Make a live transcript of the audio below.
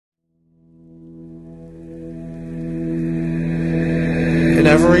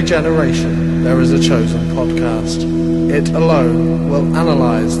every generation, there is a chosen podcast. It alone will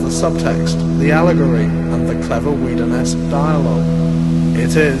analyze the subtext, the allegory, and the clever Whedon-esque dialogue.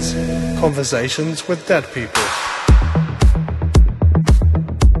 It is Conversations with Dead People.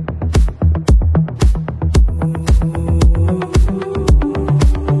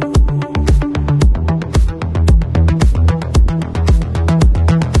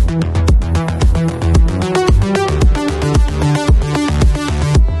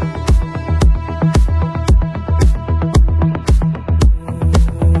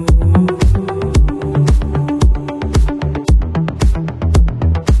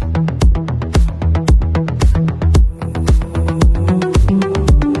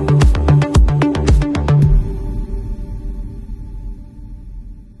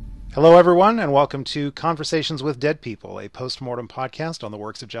 Hello, everyone, and welcome to Conversations with Dead People, a post-mortem podcast on the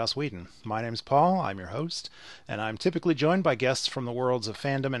works of Joss Whedon. My name's Paul, I'm your host, and I'm typically joined by guests from the worlds of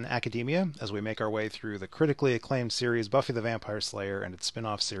fandom and academia as we make our way through the critically acclaimed series Buffy the Vampire Slayer and its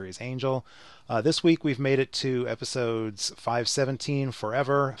spin-off series Angel. This week we've made it to episodes 517,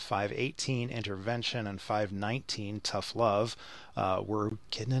 Forever, 518, Intervention, and 519, Tough Love. We're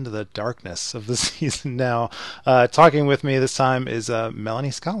getting into the darkness of the season now. Talking with me this time is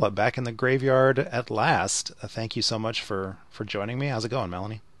Melanie Scala, back in the graveyard at last. Thank you so much for joining me. How's it going,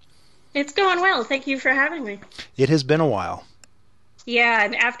 Melanie? It's going well. Thank you for having me. It has been a while. Yeah,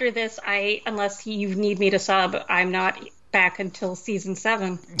 and after this, unless you need me to sub, I'm not back until season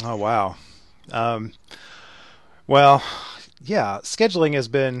 7. Oh, wow. Well, yeah, scheduling has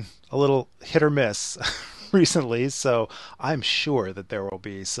been a little hit or miss recently, so I'm sure that there will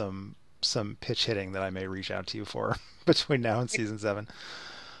be some pitch hitting that I may reach out to you for between now and season 7.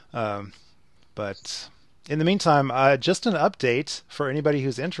 But in the meantime, just an update for anybody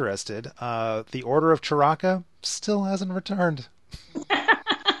who's interested. The Order of Chiraka still hasn't returned.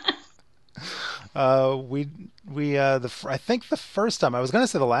 I think the first time, I was going to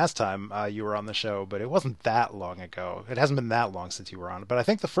say the last time you were on the show, but it wasn't that long ago. It hasn't been that long since you were on. But I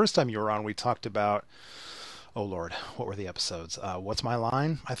think the first time you were on, we talked about, oh Lord, what were the episodes? What's My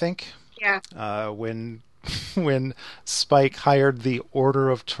Line, I think? Yeah. When Spike hired the Order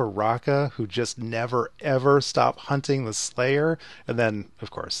of Chiraka, who just never, ever stopped hunting the Slayer. And then, of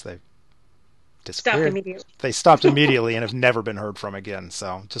course, they disappeared. They stopped immediately and have never been heard from again.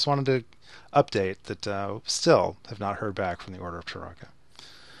 So just wanted to update that still have not heard back from the Order of Chiraka.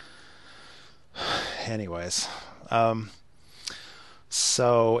 Anyways,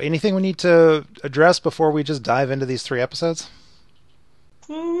 so anything we need to address before we just dive into these 3 episodes?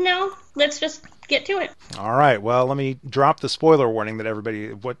 No, let's just get to it. All right. Well, let me drop the spoiler warning that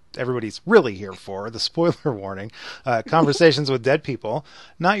everybody's really here for, the spoiler warning. Conversations with Dead People,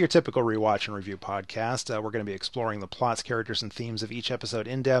 not your typical rewatch and review podcast. We're going to be exploring the plots, characters, and themes of each episode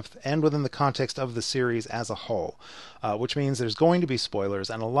in depth and within the context of the series as a whole, which means there's going to be spoilers,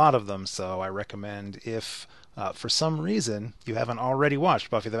 and a lot of them, so I recommend if for some reason you haven't already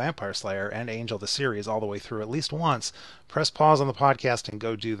watched Buffy the Vampire Slayer and Angel the series all the way through at least once, press pause on the podcast and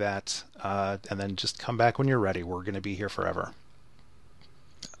go do that, and then just come back when you're ready. We're going to be here forever.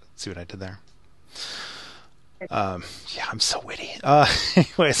 See what I did there? Yeah, I'm so witty.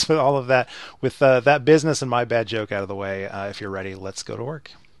 Anyways, with all of that, with that business and my bad joke out of the way, if you're ready, let's go to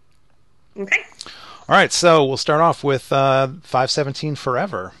work. Okay. All right, so we'll start off with 517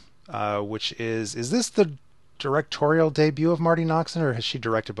 Forever, which is this the directorial debut of Marti Noxon, or has she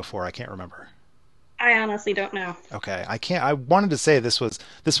directed before? I can't remember. I honestly don't know. Okay, I wanted to say this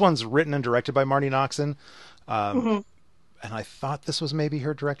one's written and directed by Marti Noxon, and I thought this was maybe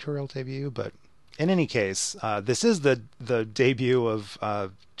her directorial debut, but in any case, this is the debut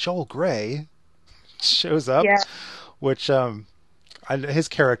of Joel Grey. Shows up, yeah. Which his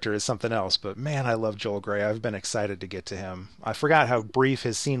character is something else, but man, I love Joel Grey. I've been excited to get to him. I forgot how brief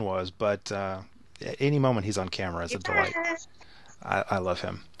his scene was, but any moment he's on camera is a delight. I love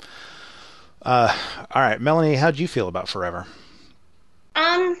him. All right, Melanie, how'd you feel about Forever?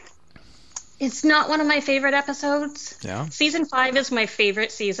 It's not one of my favorite episodes. Yeah. Season 5 is my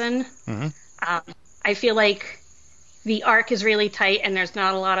favorite season. Mm-hmm. I feel like the arc is really tight and there's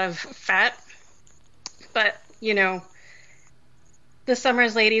not a lot of fat. But, the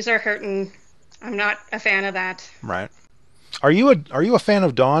Summers ladies are hurting. I'm not a fan of that. Right. Are you a fan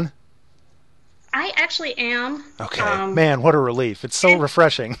of Dawn? I actually am. Okay. Man, what a relief. It's so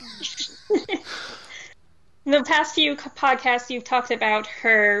refreshing. In the past few podcasts, you've talked about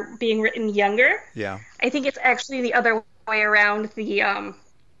her being written younger. Yeah. I think it's actually the other way around.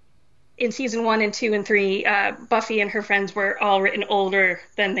 In season 1 and 2 and 3, Buffy and her friends were all written older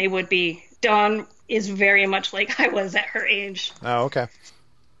than they would be. Dawn is very much like I was at her age. Oh, okay.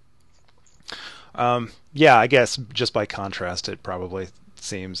 Yeah, I guess just by contrast, it probably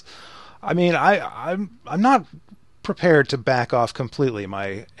seems. I mean, I'm not prepared to back off completely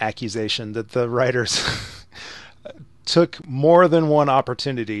my accusation that the writers took more than one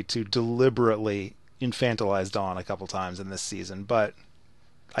opportunity to deliberately infantilize Dawn a couple times in this season, but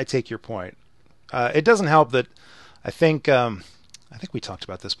I take your point. It doesn't help that I think we talked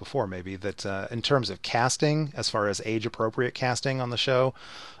about this before, maybe, that in terms of casting, as far as age-appropriate casting on the show,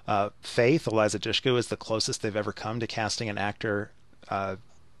 Faith, Eliza Dushku, is the closest they've ever come to casting an actor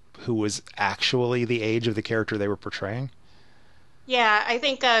who was actually the age of the character they were portraying. Yeah, I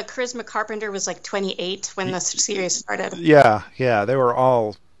think Charisma Carpenter was like 28 when the series started. Yeah, they were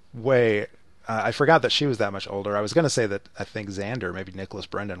all way... I forgot that she was that much older. I was going to say that I think Xander, maybe Nicholas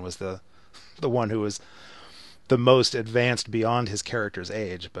Brendan, was the one who was the most advanced beyond his character's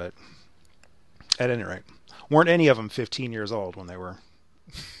age, but at any rate, weren't any of them 15 years old when they were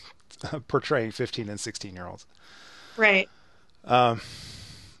portraying 15 and 16-year-olds. Right.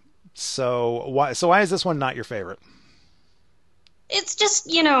 So why is this one not your favorite? It's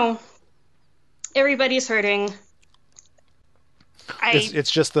just, everybody's hurting.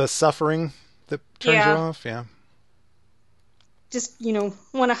 It's just the suffering that turns you off? Yeah. Just,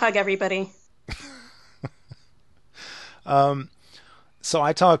 want to hug everybody. So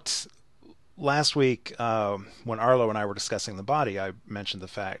I talked last week when Arlo and I were discussing The Body. I mentioned the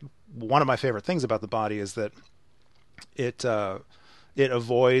fact one of my favorite things about The Body is that it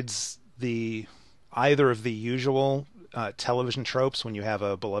avoids either of the usual television tropes when you have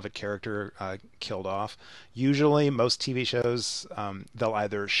a beloved character killed off. Usually, most TV shows they'll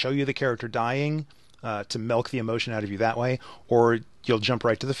either show you the character dying to milk the emotion out of you that way, or you'll jump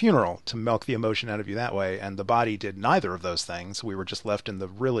right to the funeral to milk the emotion out of you that way. And The Body did neither of those things. We were just left in the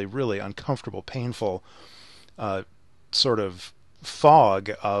really, really uncomfortable, painful sort of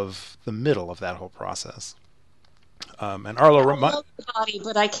fog of the middle of that whole process. And Arlo, I love The Body,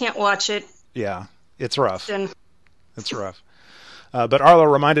 but I can't watch it. Yeah, it's rough. It's rough. But Arlo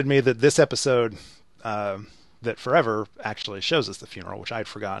reminded me that this episode, that Forever actually shows us the funeral, which I'd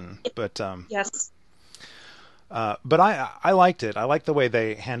forgotten. But yes. But I liked it. I liked the way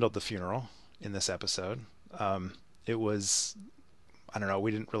they handled the funeral in this episode. It was, I don't know,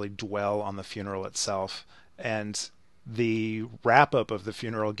 we didn't really dwell on the funeral itself. And the wrap-up of the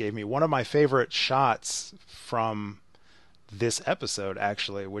funeral gave me one of my favorite shots from this episode,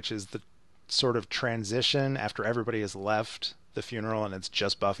 actually, which is the sort of transition after everybody has left the funeral and it's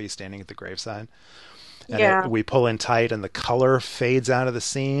just Buffy standing at the graveside. And we pull in tight and the color fades out of the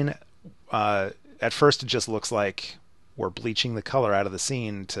scene. At first it just looks like we're bleaching the color out of the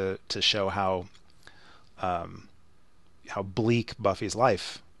scene to show how bleak Buffy's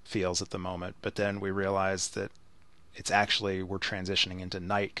life feels at the moment. But then we realize that it's actually, we're transitioning into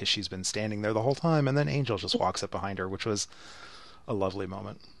night because she's been standing there the whole time, and then Angel just walks up behind her, which was a lovely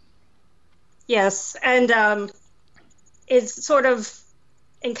moment. Yes, and it sort of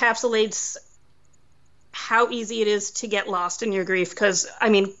encapsulates how easy it is to get lost in your grief, because, I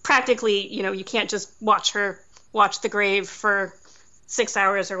mean, practically, you can't just watch the grave for 6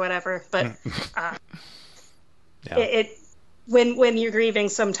 hours or whatever, but when you're grieving,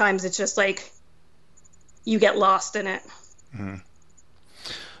 sometimes it's just like you get lost in it. Mm-hmm.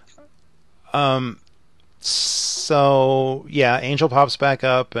 So yeah, Angel pops back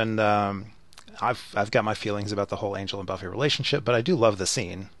up, and I've got my feelings about the whole Angel and Buffy relationship, but I do love the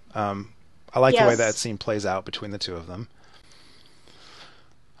scene. I like the way that scene plays out between the two of them.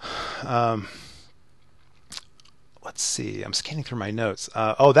 Let's see. I'm scanning through my notes.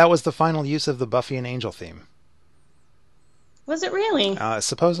 That was the final use of the Buffy and Angel theme. Was it really?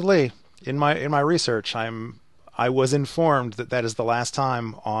 Supposedly, in my research, I was informed that is the last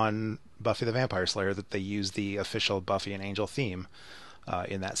time on Buffy the Vampire Slayer that they use the official Buffy and Angel theme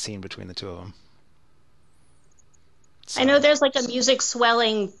in that scene between the two of them. So. I know there's like a music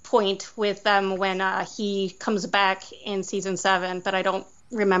swelling point with them when he comes back in season 7, but I don't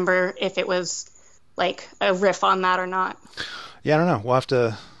remember if it was like a riff on that or not. Yeah, I don't know. We'll have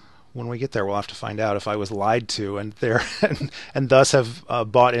to, when we get there, we'll have to find out if I was lied to and and thus have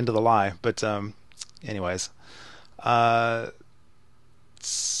bought into the lie. But anyways,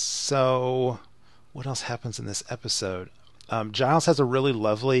 so what else happens in this episode? Giles has a really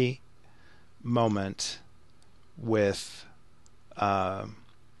lovely moment with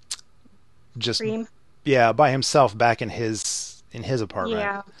just Dream. By himself back in his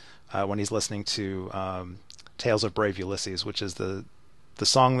apartment when he's listening to Tales of Brave Ulysses, which is the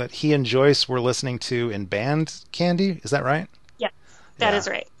song that he and Joyce were listening to in band Candy. Is that right? That is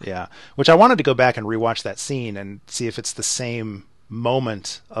right. Yeah, which I wanted to go back and rewatch that scene and see if it's the same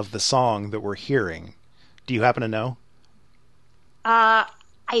moment of the song that we're hearing. Do you happen to know? I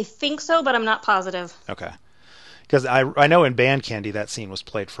think so, but I'm not positive. Okay. Because I know in Band Candy that scene was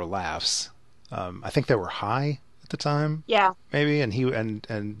played for laughs. I think they were high at the time. Yeah. Maybe, and he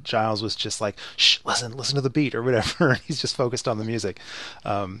and Giles was just like, shh, listen to the beat or whatever. He's just focused on the music.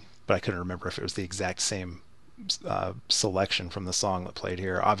 But I couldn't remember if it was the exact same selection from the song that played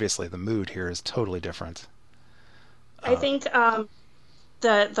here. Obviously, the mood here is totally different. I think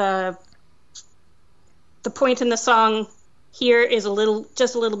the point in the song here is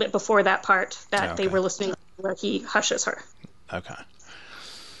just a little bit before that part that they were listening to, where he hushes her. Okay.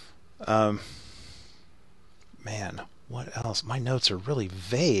 Man, what else? My notes are really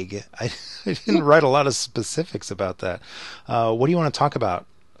vague. I didn't write a lot of specifics about that. What do you want to talk about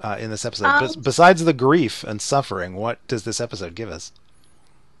in this episode? Besides the grief and suffering, what does this episode give us?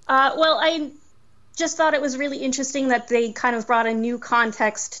 Well, I just thought it was really interesting that they kind of brought a new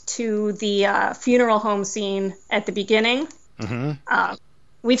context to the funeral home scene at the beginning. Mm-hmm.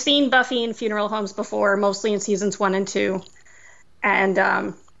 We've seen Buffy in funeral homes before, mostly in seasons 1 and 2.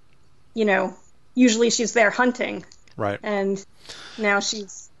 And, usually she's there hunting. Right. And now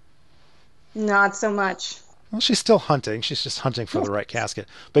she's not so much. Well, she's still hunting. She's just hunting for the right casket.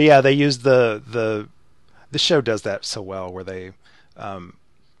 But yeah, they use the show does that so well where they,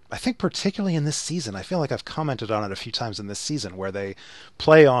 I think particularly in this season, I feel like I've commented on it a few times in this season where they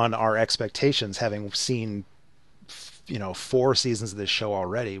play on our expectations, having seen 4 seasons of this show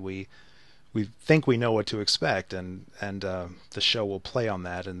already. We think we know what to expect, and the show will play on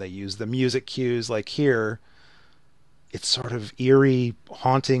that, and they use the music cues. Like here, it's sort of eerie,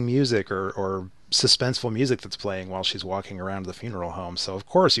 haunting music or suspenseful music that's playing while she's walking around the funeral home. So of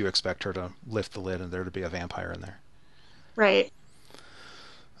course you expect her to lift the lid and there to be a vampire in there. Right.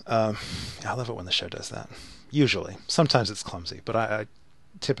 I love it when the show does that. Usually, sometimes it's clumsy, but I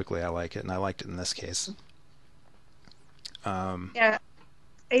typically I like it, and I liked it in this case. Yeah,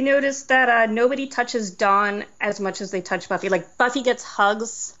 I noticed that nobody touches Dawn as much as they touch Buffy. Like Buffy gets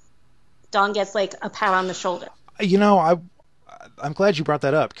hugs, Dawn gets like a pat on the shoulder. I'm glad you brought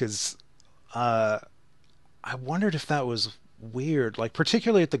that up because I wondered if that was weird, like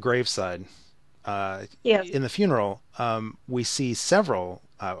particularly at the graveside. In the funeral, we see several.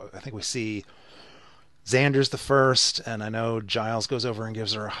 I think we see Xander's the first, and I know Giles goes over and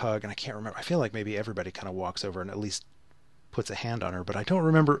gives her a hug, and I can't remember. I feel like maybe everybody kind of walks over and at least puts a hand on her, but I don't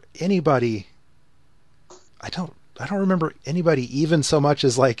remember anybody. I don't remember anybody even so much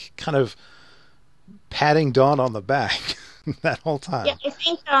as like kind of patting Dawn on the back that whole time. Yeah, I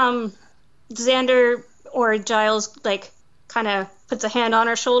think Xander or Giles like kind of puts a hand on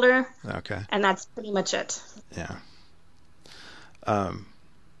her shoulder. Okay. And that's pretty much it. Yeah.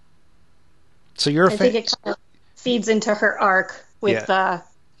 So you're a I think it kind of feeds into her arc with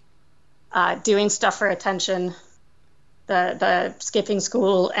doing stuff for attention, the skipping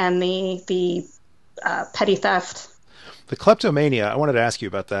school, and the petty theft. The kleptomania. I wanted to ask you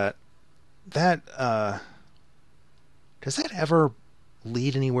about that. That does that ever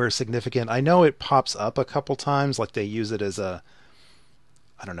lead anywhere significant? I know it pops up a couple times, like they use it as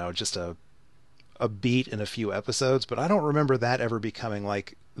just a beat in a few episodes, but I don't remember that ever becoming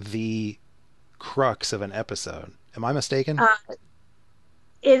like the crux of an episode. Am I mistaken?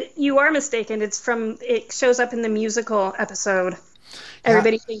 You are mistaken. It shows up in the musical episode.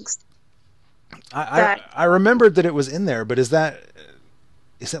 Everybody thinks I remembered that it was in there, but is that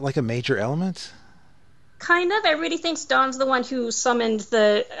like a major element? Kind of. Everybody thinks Dawn's the one who summoned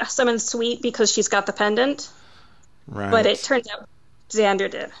Sweet because she's got the pendant. Right. But it turns out Xander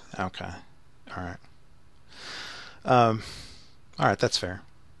did. Okay. All right. All right, that's fair.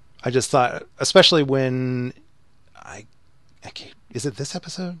 I just thought, especially when is it this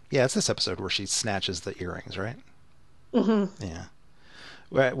episode? Yeah, it's this episode where she snatches the earrings, right? Mm-hmm.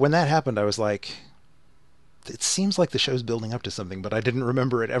 Yeah. When that happened, I was like, it seems like the show's building up to something, but I didn't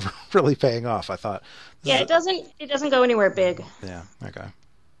remember it ever really paying off. I thought, it doesn't go anywhere big. Yeah. Okay.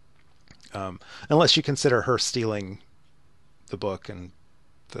 Unless you consider her stealing the book and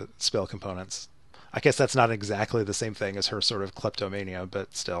the spell components. I guess that's not exactly the same thing as her sort of kleptomania,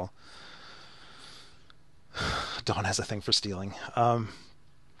 but still. Dawn has a thing for stealing.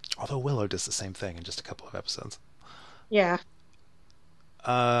 Although Willow does the same thing in just a couple of episodes. Yeah.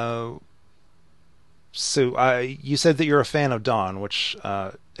 So you said that you're a fan of Dawn, which,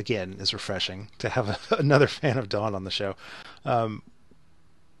 again, is refreshing to have another fan of Dawn on the show.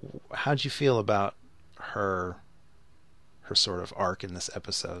 How'd you feel about her sort of arc in this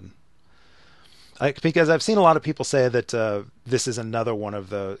episode? Because I've seen a lot of people say that this is another one of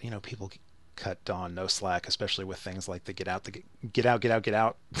the, people cut Dawn no slack, especially with things like the get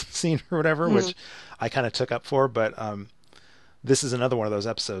out scene or whatever, which I kind of took up for. But this is another one of those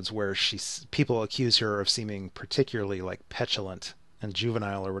episodes where people accuse her of seeming particularly like petulant and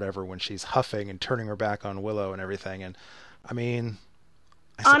juvenile or whatever when she's huffing and turning her back on Willow and everything. And I mean,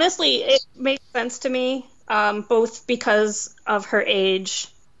 honestly, it makes sense to me, both because of her age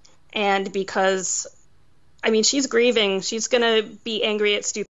and because, I mean, she's grieving. She's going to be angry at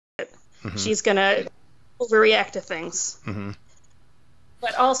stupid. Mm-hmm. She's going to overreact to things. Mm-hmm.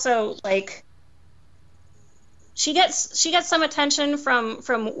 But also, like, she gets some attention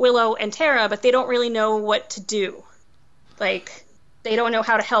from Willow and Tara, but they don't really know what to do. Like, they don't know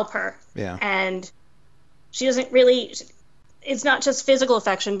how to help her. Yeah. And she doesn't really... It's not just physical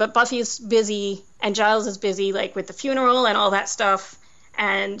affection, but Buffy's busy and Giles is busy, like, with the funeral and all that stuff.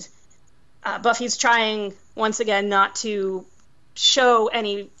 And Buffy's trying, once again, not to show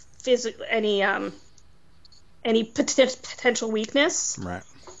any potential weakness. Right.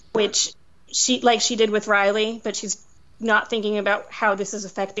 Which she did with Riley, but she's not thinking about how this is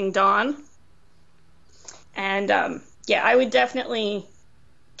affecting Dawn. And, I would definitely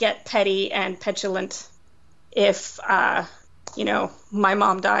get petty and petulant if... my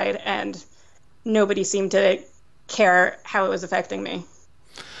mom died and nobody seemed to care how it was affecting me.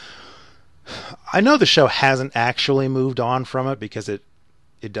 I know the show hasn't actually moved on from it because it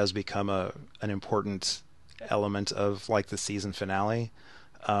does become an important element of like the season finale.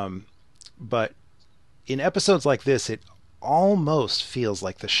 But in episodes like this, it almost feels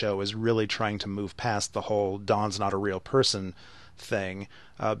like the show is really trying to move past the whole Dawn's not a real person thing,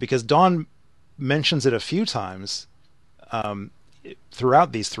 because Dawn mentions it a few times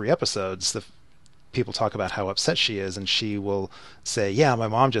throughout these 3 episodes. People talk about how upset she is, and she will say, yeah, my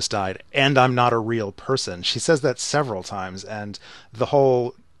mom just died, and I'm not a real person. She says that several times, and the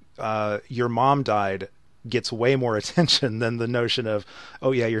whole your mom died gets way more attention than the notion of,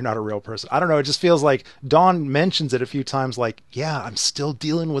 oh yeah, you're not a real person. I don't know, it just feels like Dawn mentions it a few times, like, yeah, I'm still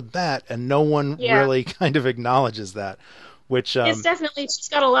dealing with that, and no one really kind of acknowledges that, which... it's definitely, she's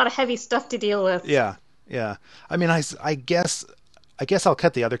got a lot of heavy stuff to deal with. Yeah. I mean, I guess I'll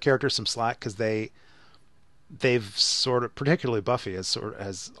cut the other characters some slack because they've sort of, particularly Buffy,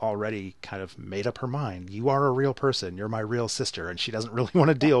 has already kind of made up her mind. You are a real person. You're my real sister, and she doesn't really want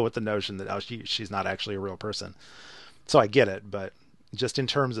to deal with the notion that she's not actually a real person. So I get it, but just in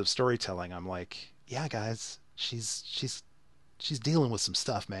terms of storytelling, I'm like, yeah, guys, she's dealing with some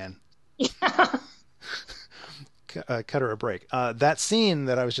stuff, man. Yeah. Cut her a break. That scene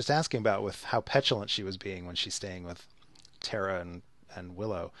that I was just asking about with how petulant she was being when she's staying with Tara and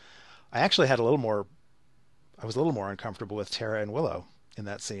Willow, I actually had I was a little more uncomfortable with Tara and Willow in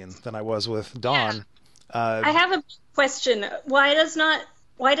that scene than I was with Dawn. Yeah. I have a question. Why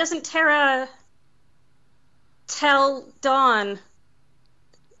doesn't Tara tell Dawn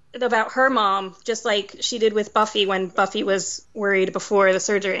about her mom, just like she did with Buffy when Buffy was worried before the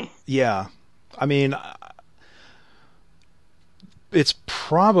surgery? Yeah. I mean, it's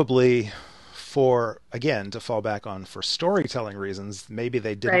probably to fall back on for storytelling reasons. Maybe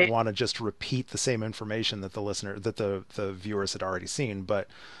they didn't want to just repeat the same information that the viewers had already seen. But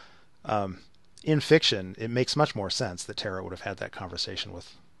in fiction, it makes much more sense that Tara would have had that conversation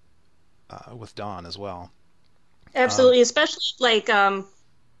with Dawn as well. Absolutely, especially like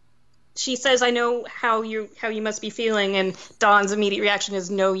she says, "I know how you must be feeling," and Dawn's immediate reaction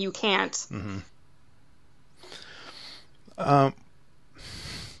is, "No, you can't." Mm-hmm.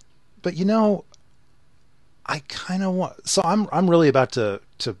 But I kind of want. So I'm really about to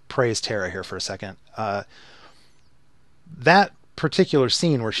praise Tara here for a second. That particular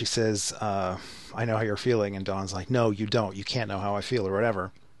scene where she says, "I know how you're feeling," and Dawn's like, "No, you don't. You can't know how I feel," or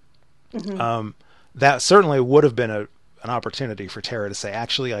whatever. Mm-hmm. That certainly would have been an opportunity for Tara to say,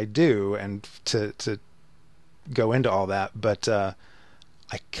 "Actually, I do," and to go into all that. But I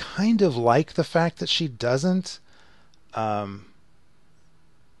kind of like the fact that she doesn't.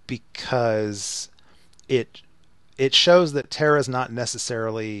 Because it shows that Tara's not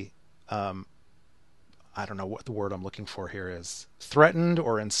necessarily, I don't know what the word I'm looking for here is, threatened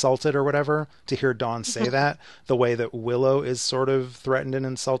or insulted or whatever, to hear Dawn say that, the way that Willow is sort of threatened and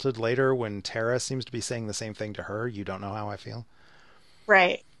insulted later when Tara seems to be saying the same thing to her. You don't know how I feel.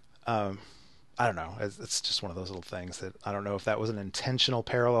 Right. I don't know. It's just one of those little things that I don't know if that was an intentional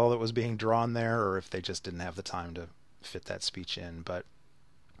parallel that was being drawn there or if they just didn't have the time to fit that speech in. But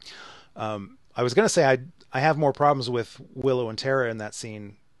I was going to say I have more problems with Willow and Tara in that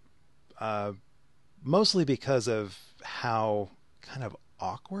scene, mostly because of how kind of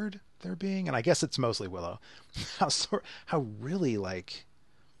awkward they're being, and I guess it's mostly Willow. How really like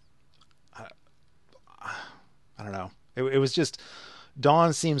I don't know. It was just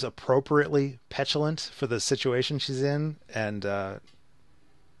Dawn seems appropriately petulant for the situation she's in, and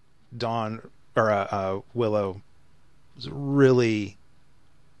Willow was really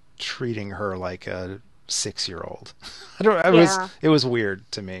treating her like a 6-year-old. I don't. It was weird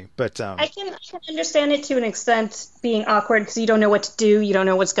to me, but I can understand it to an extent, being awkward because you don't know what to do, you don't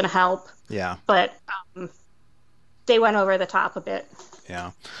know what's going to help. Yeah. But they went over the top a bit.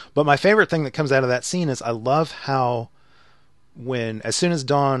 Yeah. But my favorite thing that comes out of that scene is I love how as soon as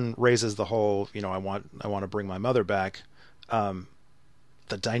Dawn raises the whole, I want to bring my mother back, the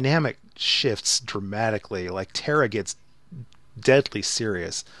dynamic shifts dramatically. Like Tara gets deadly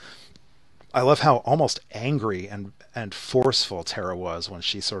serious. I love how almost angry and forceful Tara was when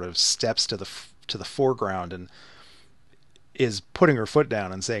she sort of steps to the foreground and is putting her foot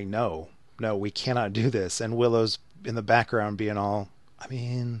down and saying, no, we cannot do this. And Willow's in the background being all, I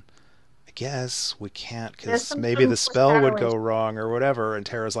guess we can't because maybe the spell would go wrong or whatever. And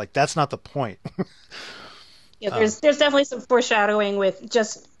Tara's like, that's not the point. Yeah, there's definitely some foreshadowing with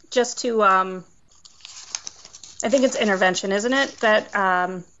just to I think it's intervention, isn't it? That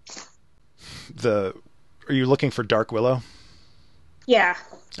are you looking for Dark Willow? Yeah.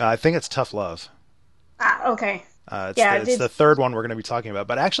 I think it's Tough Love. Okay. It's the third one we're going to be talking about.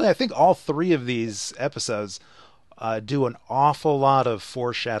 But actually, I think all 3 of these episodes do an awful lot of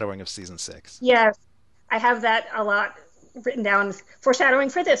foreshadowing of season 6. Yes, I have that a lot written down. Foreshadowing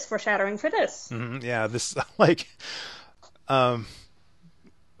for this, foreshadowing for this. Mm-hmm. Yeah, this a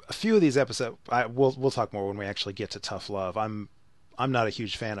few of these episodes. We'll talk more when we actually get to Tough Love. I'm not a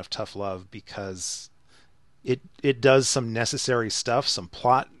huge fan of Tough Love because it does some necessary stuff, some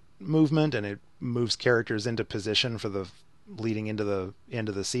plot movement, and it moves characters into position for the leading into the end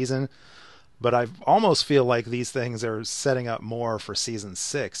of the season. But I almost feel like these things are setting up more for season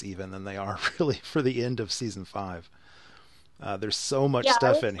 6 even than they are really for the end of season 5. There's so much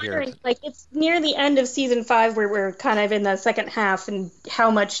stuff in here. Like, it's near the end of season 5 where we're kind of in the second half, and how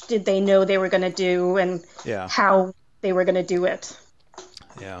much did they know they were going to do, and how they were going to do it.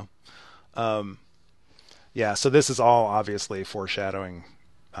 Yeah. So this is all obviously foreshadowing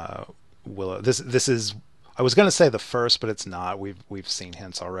Willow. This is, I was going to say the first, but it's not. We've seen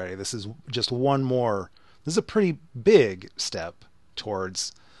hints already. This is just one more. This is a pretty big step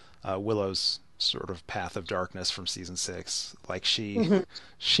towards Willow's sort of path of darkness from season 6. Like she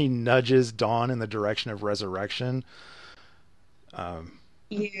nudges Dawn in the direction of resurrection. And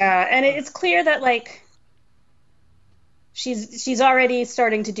it's clear that like she's already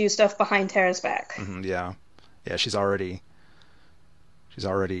starting to do stuff behind Tara's back. Mm-hmm, yeah, she's already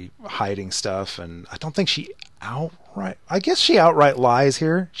hiding stuff, and I don't think she outright. I guess she outright lies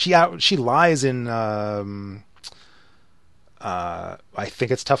here. She lies in. I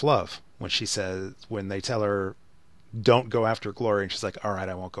think it's Tough Love when they tell her don't go after Glory, and she's like, all right,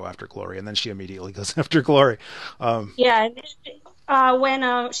 I won't go after Glory, and then she immediately goes after Glory. When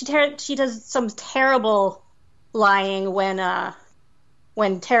she does some terrible lying when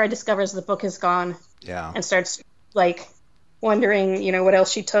Tara discovers the book is gone. Yeah. And starts like wondering, what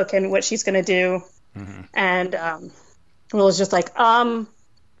else she took and what she's gonna do. Mm-hmm. And Willow's just like, I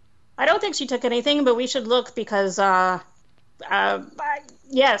don't think she took anything, but we should look because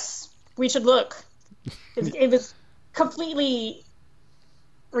yes, we should look. It was completely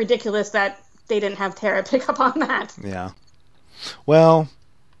ridiculous that they didn't have Tara pick up on that. Yeah. Well,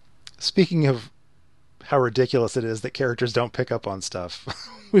 speaking of how ridiculous it is that characters don't pick up on stuff,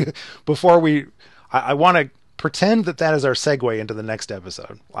 I want to pretend that is our segue into the next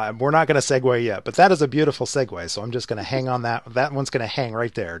episode. We're not going to segue yet, but that is a beautiful segue, so I'm just going to hang on that. That one's going to hang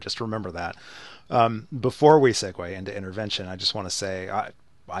right there. Just remember that. Before we segue into intervention, I just want to say I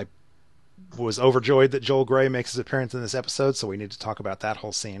was overjoyed that Joel Grey makes his appearance in this episode, so we need to talk about that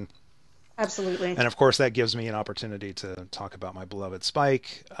whole scene. Absolutely. And of course, that gives me an opportunity to talk about my beloved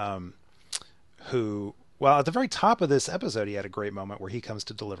Spike, who, well, at the very top of this episode, he had a great moment where he comes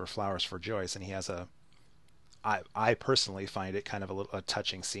to deliver flowers for Joyce, and he has I personally find it kind of a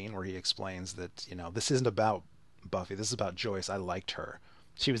touching scene where he explains that, this isn't about Buffy, this is about Joyce. I liked her.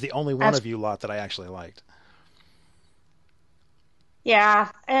 She was the only one of you lot that I actually liked. Yeah,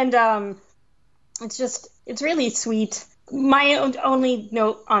 and it's really sweet. My only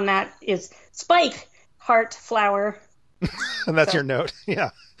note on that is Spike, heart, flower. And that's your note? Yeah.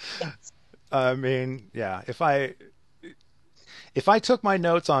 Yes. I mean, yeah, if I took my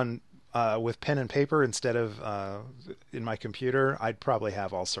notes on with pen and paper instead of in my computer, I'd probably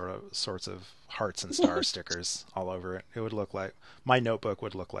have all sorts of hearts and star stickers all over it. It would look like my notebook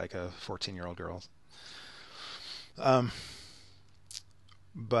would look like a 14-year-old girl's.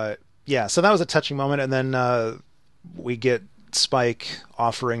 But yeah, so that was a touching moment, and then we get Spike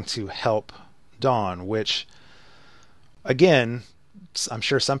offering to help Dawn, which, again, I'm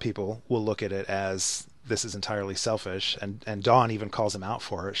sure some people will look at it as this is entirely selfish, and Dawn even calls him out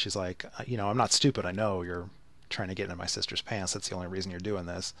for it. She's like, I'm not stupid. I know you're trying to get into my sister's pants. That's the only reason you're doing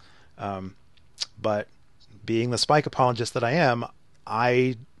this. But being the Spike apologist that I am,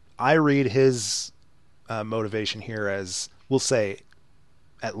 I read his motivation here as, we'll say,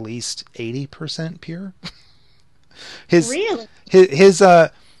 at least 80% pure. Really?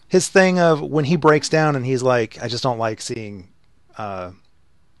 His thing of when he breaks down and he's like, I just don't like seeing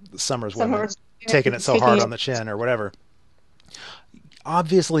Summer's women taking it so hard on the chin or whatever.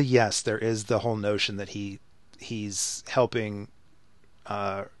 Obviously, yes, there is the whole notion that he's helping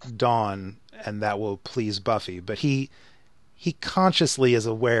Dawn and that will please Buffy, but he consciously is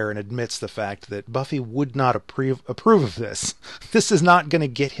aware and admits the fact that Buffy would not approve of this. This is not going to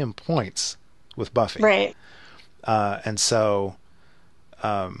get him points with Buffy. Right. And so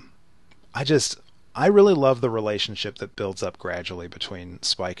I really love the relationship that builds up gradually between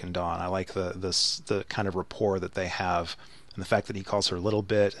Spike and Dawn. I like the kind of rapport that they have, and the fact that he calls her Little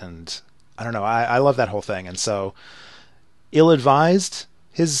Bit, and I don't know, I love that whole thing. And so, ill-advised,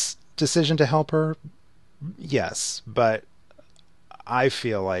 his decision to help her, yes, but I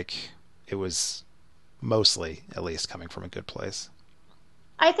feel like it was mostly, at least, coming from a good place.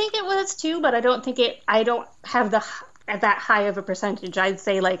 I think it was too, but I don't have that high of a percentage. I'd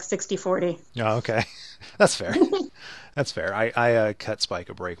say like 60-40. Oh, okay. That's fair. That's fair. I cut Spike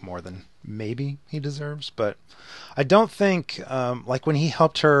a break more than maybe he deserves, but I don't think, like when he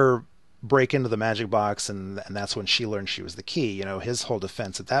helped her break into the magic box and that's when she learned she was the key, his whole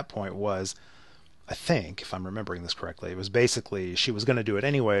defense at that point was, I think, if I'm remembering this correctly, it was basically she was going to do it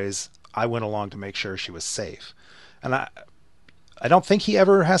anyways. I went along to make sure she was safe. And I don't think he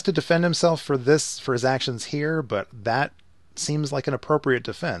ever has to defend himself for his actions here, but that seems like an appropriate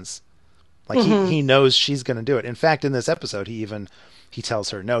defense. Like he knows she's going to do it. In fact, in this episode, he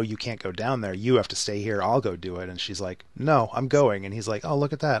tells her, no, you can't go down there. You have to stay here. I'll go do it. And she's like, no, I'm going. And he's like, oh,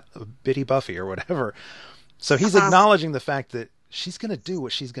 look at that, Biddy Buffy or whatever. So he's acknowledging the fact that she's going to do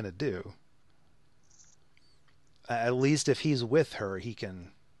what she's going to do. At least if he's with her, he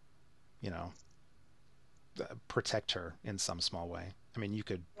can, protect her in some small way. I mean, you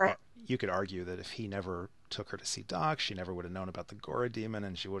could argue that if he never took her to see Doc, she never would have known about the Gora demon,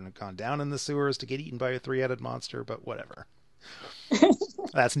 and she wouldn't have gone down in the sewers to get eaten by a three-headed monster. But whatever,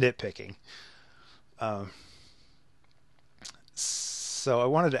 that's nitpicking. So I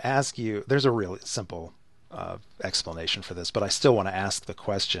wanted to ask you. There's a really simple explanation for this, but I still want to ask the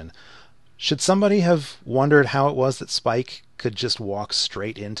question: should somebody have wondered how it was that Spike could just walk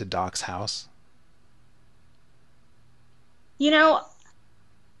straight into Doc's house?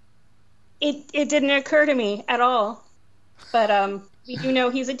 It didn't occur to me at all. But we do know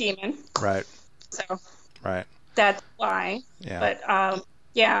he's a demon. Right. So right. That's why. Yeah. But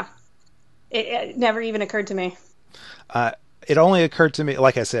yeah. It never even occurred to me. It only occurred to me,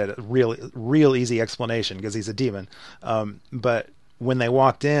 like I said, real easy explanation because he's a demon. But when they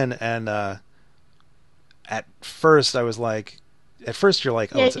walked in and at first I was like, you're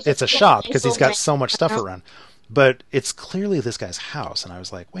like, oh, it's a shop because he's got so much stuff around. But it's clearly this guy's house. And I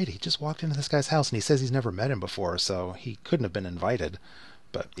was like, wait, he just walked into this guy's house and he says he's never met him before, so he couldn't have been invited.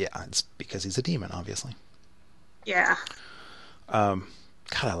 But yeah, it's because he's a demon, obviously. Yeah. God,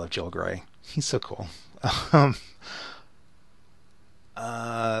 I love Joel Grey. He's so cool. For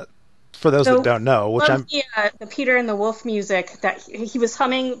those that don't know, the Peter and the Wolf music, that he was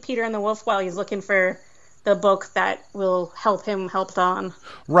humming Peter and the Wolf while he's looking for the book that will help him help Dawn.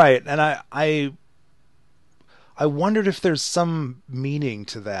 Right, and I wondered if there's some meaning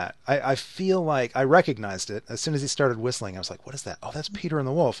to that. I feel like I recognized it as soon as he started whistling. I was like, what is that? Oh, that's Peter and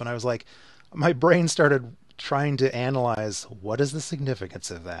the Wolf. And I was like, my brain started trying to analyze what is the significance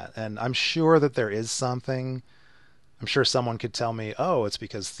of that. And I'm sure that there is something. I'm sure someone could tell me, oh, it's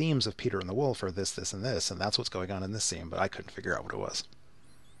because themes of Peter and the Wolf are this, this, and this, and that's what's going on in this scene. But I couldn't figure out what it was.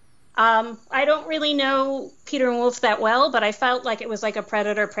 I don't really know Peter and Wolf that well, but I felt like it was like a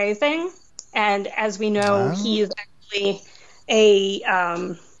predator-prey thing. And as we know, he is actually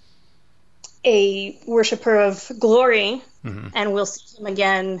a worshiper of glory, and we'll see him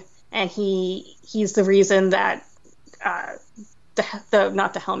again. And he's the reason that the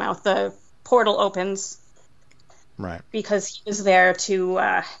Hellmouth, the portal opens, right? Because he was there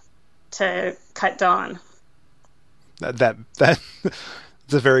to cut Dawn. That's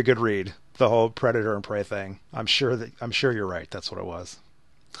a very good read. The whole predator and prey thing. I'm sure you're right. That's what it was.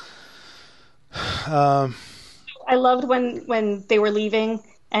 I loved when they were leaving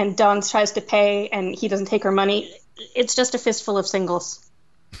and Dawn tries to pay, and he doesn't take her money. It's just a fistful of singles.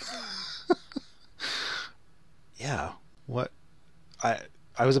 Yeah. What?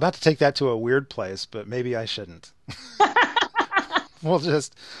 I was about to take that to a weird place, but maybe I shouldn't. We'll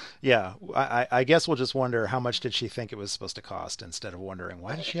just, yeah. I guess we'll just wonder how much did she think it was supposed to cost instead of wondering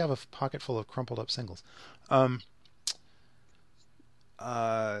why does she have a pocket full of crumpled up singles.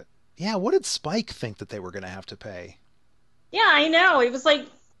 Yeah. What did Spike think that they were going to have to pay? Yeah, I know. It was like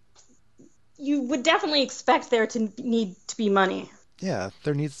you would definitely expect there to need to be money. Yeah,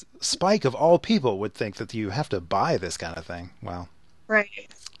 there needs Spike of all people would think that you have to buy this kind of thing. Well, Right.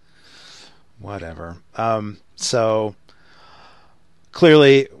 whatever. So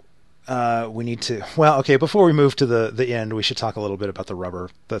clearly, we need to. Well, okay. Before we move to the end, we should talk a little bit about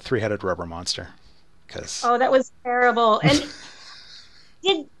the three-headed rubber monster, because Oh, that was terrible.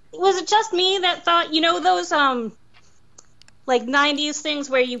 And was it just me that thought, those like 90s things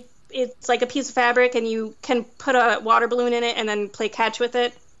where it's like a piece of fabric and you can put a water balloon in it and then play catch with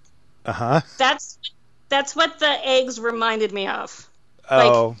it? uh-huh. That's what the eggs reminded me of.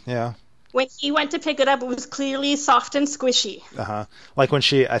 Oh, yeah. When he went to pick it up, it was clearly soft and squishy. Uh-huh. Like when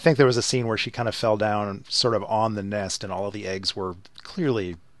I think there was a scene where she kind of fell down sort of on the nest and all of the eggs were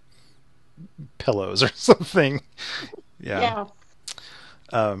clearly pillows or something. Yeah.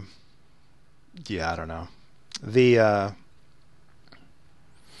 Yeah, I don't know.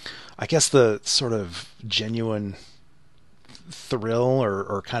 I guess the sort of genuine thrill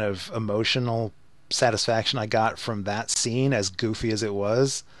or kind of emotional satisfaction I got from that scene, as goofy as it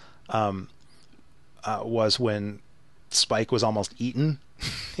was when Spike was almost eaten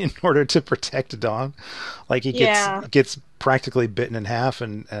in order to protect Dawn. Like he gets practically bitten in half,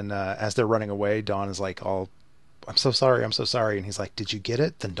 and as they're running away, Dawn is like, "I'm so sorry, I'm so sorry," and he's like, "Did you get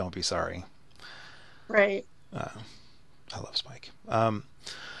it? Then don't be sorry." Right. I love Spike.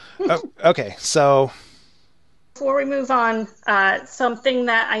 Okay, so before we move on, something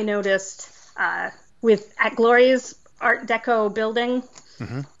that I noticed at Glory's Art Deco building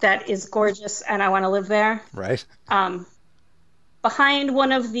that is gorgeous, and I want to live there. Right. Behind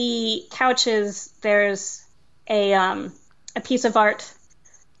one of the couches, there's a piece of art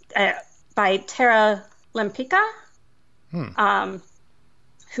by Tara Lempica,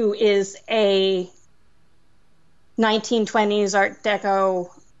 who is a 1920s Art Deco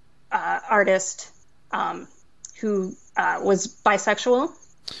artist who was bisexual.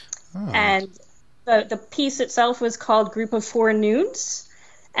 Oh. And the piece itself was called Group of Four Nudes,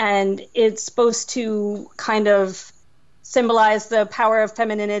 and it's supposed to kind of symbolize the power of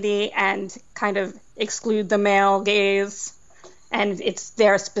femininity and kind of exclude the male gaze. And it's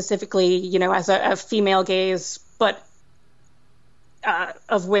there specifically, as a female gaze, but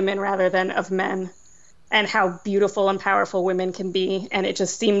of women rather than of men, and how beautiful and powerful women can be. And it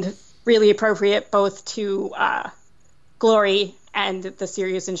just seemed really appropriate both to Glory and the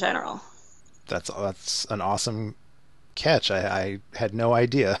series in general. That's an awesome catch. I had no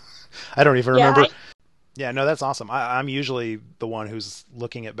idea. I don't even remember. Yeah, no, that's awesome. I'm usually the one who's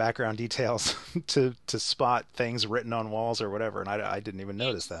looking at background details to spot things written on walls or whatever, and I didn't even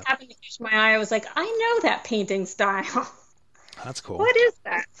notice that. Happened to catch my eye. I was like, I know that painting style. That's cool. What is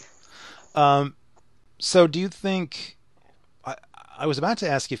that? So do you think? I was about to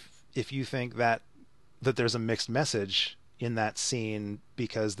ask if you think that there's a mixed message in that scene,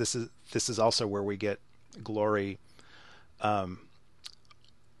 because this is also where we get Glory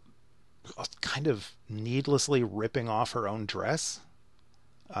kind of needlessly ripping off her own dress.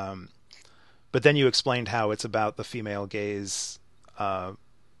 But then you explained how it's about the female gaze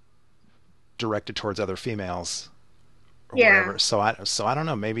directed towards other females or whatever. So I don't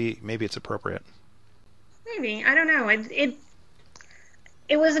know, maybe it's appropriate. Maybe, I don't know.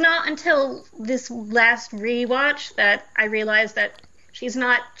 It was not until this last rewatch that I realized that she's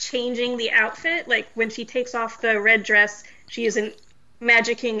not changing the outfit. Like, when she takes off the red dress, she isn't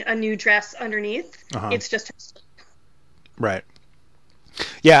magicking a new dress underneath. It's just her. Right.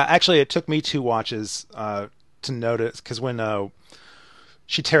 Yeah, actually, it took me 2 watches to notice, because when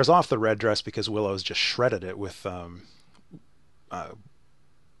she tears off the red dress because Willow's just shredded it with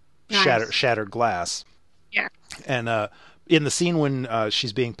shattered glass. Yeah. And in the scene when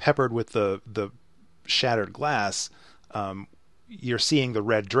she's being peppered with the shattered glass, you're seeing the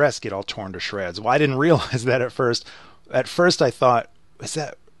red dress get all torn to shreds. Well, I didn't realize that at first. At first, I thought, is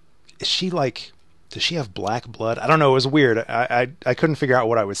she like, does she have black blood? I don't know. It was weird. I couldn't figure out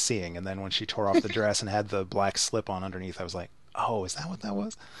what I was seeing. And then when she tore off the dress and had the black slip on underneath, I was like, oh, is that what that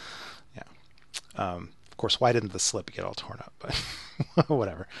was? Yeah. Of course, why didn't the slip get all torn up? But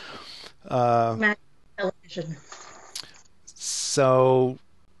whatever. Television. So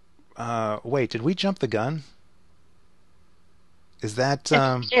Wait, did we jump the gun? Is that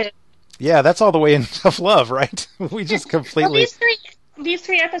Yeah. yeah, that's all the way in Tough Love, right? We just Well, completely these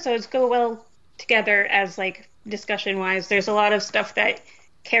three episodes go well together as like discussion wise. There's a lot of stuff that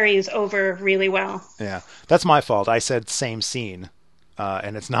carries over really well. yeah. That's my fault. I said same scene.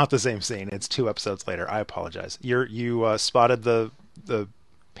 And it's not the same scene. It's 2 episodes later. I apologize. You spotted the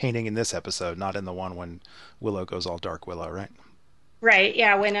painting in this episode, not in the one when Willow goes all Dark Willow, right? Right,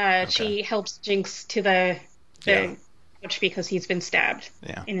 yeah, when Okay. she helps Jinx to the Yeah. couch because he's been stabbed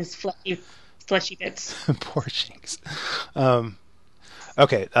Yeah. in his fleshy bits. Poor Jinx.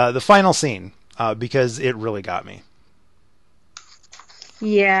 Okay, the final scene, because it really got me.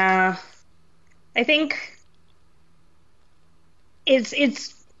 Yeah. I think it's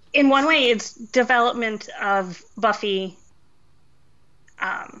in one way it's development of Buffy,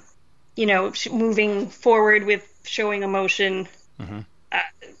 um, moving forward with showing emotion Hmm. uh,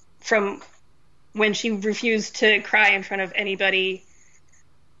 from when she refused to cry in front of anybody,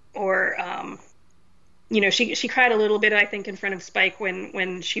 or she cried a little bit, I think, in front of Spike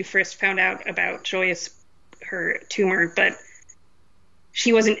when she first found out about Joyce, her tumor, but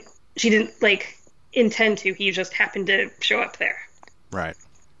she didn't like intend to. He just happened to show up there. Right.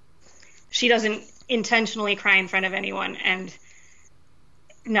 She doesn't intentionally cry in front of anyone, and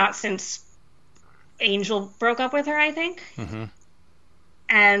not since Angel broke up with her, I think. Hmm.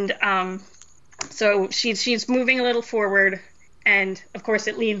 And so she's moving a little forward, and of course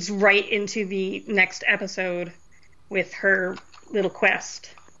it leads right into the next episode with her little quest.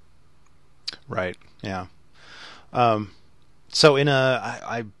 Right. Yeah. So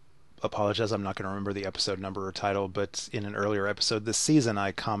I apologize, I'm not going to remember the episode number or title, but in an earlier episode this season,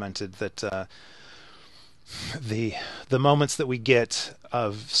 I commented that the moments that we get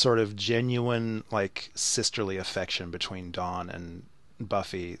of sort of genuine like sisterly affection between Dawn and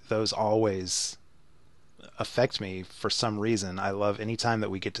Buffy, those always affect me for some reason. I love any time that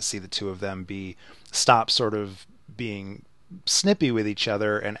we get to see the two of them stop sort of being snippy with each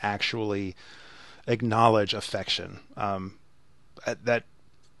other and actually acknowledge affection. That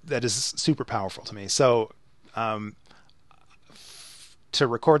is super powerful to me. So, to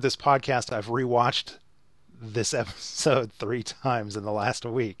record this podcast, I've rewatched this episode 3 times in the last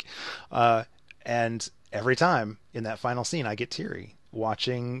week, and every time in that final scene, I get teary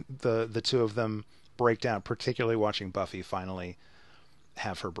watching the two of them break down. Particularly watching Buffy finally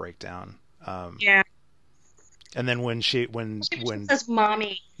have her breakdown. Yeah. And then when She when says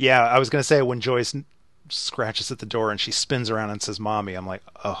 "mommy." yeah, I was gonna say when Joyce scratches at the door and she spins around and says "mommy," I'm like,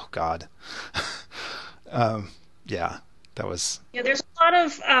 oh god. Yeah, that was Yeah, there's a lot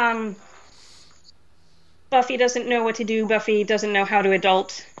of Buffy doesn't know what to do. Buffy doesn't know how to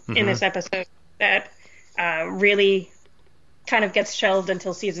adult in this episode that really kind of gets shelved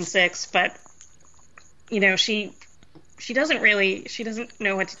until season 6. But she doesn't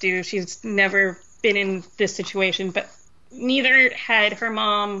know what to do. She's never been in this situation, but neither had her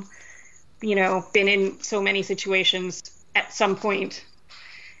mom, been in so many situations at some point.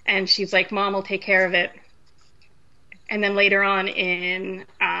 And she's like, Mom will take care of it. And then later on in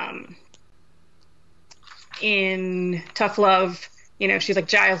Tough Love, she's like,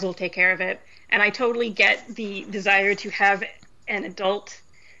 Giles will take care of it. And I totally get the desire to have an adult,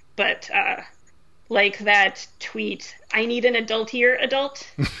 but like that tweet, I need an adultier adult.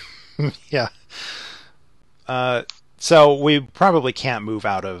 yeah. So we probably can't move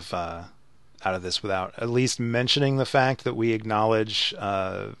out of this without at least mentioning the fact that we acknowledge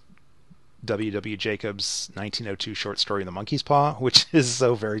W. W. Jacobs' 1902 short story, The Monkey's Paw, which is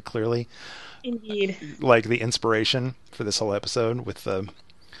so very clearly Indeed. like the inspiration for this whole episode with the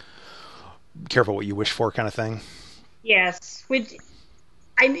careful what you wish for kind of thing. Yes.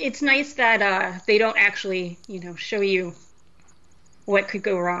 It's nice that they don't actually, show you what could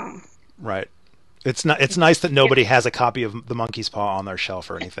go wrong. Right. It's nice that nobody has a copy of The Monkey's Paw on their shelf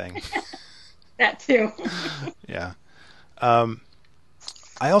or anything. That too. Yeah.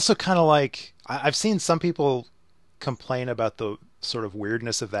 I also kind of like, I've seen some people complain about the sort of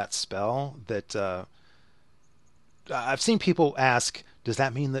weirdness of that spell that I've seen people ask, does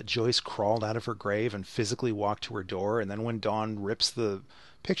that mean that Joyce crawled out of her grave and physically walked to her door? And then when Dawn rips the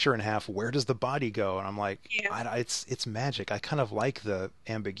picture in half, where does the body go? And I'm like, Yeah. it's magic. I kind of like the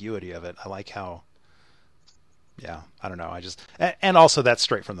ambiguity of it. I like how, yeah, I don't know. And also that's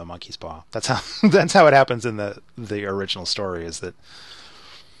straight from The Monkey's Paw. That's how it happens in the original story, is that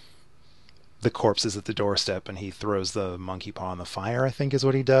the corpse is at the doorstep and he throws the monkey paw in the fire, I think is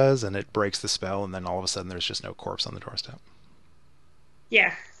what he does, and it breaks the spell, and then all of a sudden there's just no corpse on the doorstep.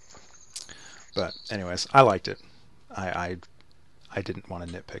 Yeah. But anyways, I liked it. I I didn't want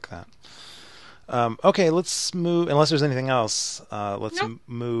to nitpick that. Okay, let's move. Unless there's anything else, let's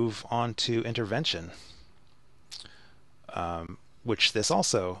move on to Intervention. Which this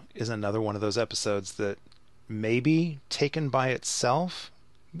also is another one of those episodes that maybe taken by itself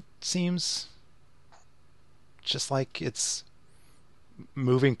seems just like it's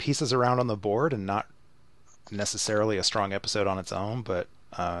moving pieces around on the board and not necessarily a strong episode on its own, but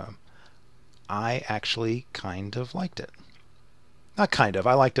I actually kind of liked it. Not kind of,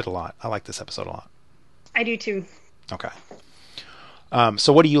 I liked it a lot. I like this episode a lot. I do too. Okay.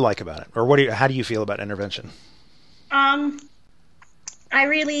 So what do you like about it? Or how do you feel about Intervention? I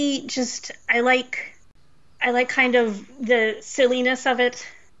really just I like kind of the silliness of it,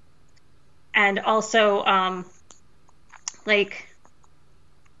 and also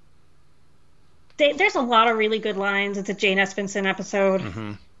there's a lot of really good lines. It's a Jane Espenson episode.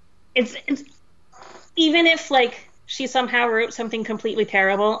 Mm-hmm. It's even if she somehow wrote something completely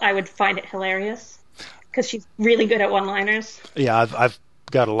terrible, I would find it hilarious because she's really good at one-liners. Yeah, I've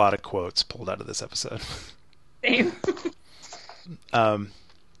got a lot of quotes pulled out of this episode. Same.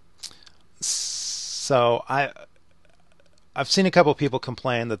 So I've seen a couple people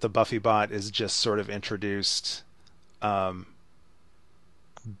complain that the Buffy bot is just sort of introduced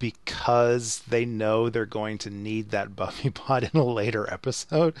because they know they're going to need that Buffy bot in a later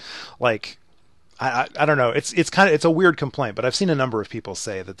episode. I don't know. It's a weird complaint, but I've seen a number of people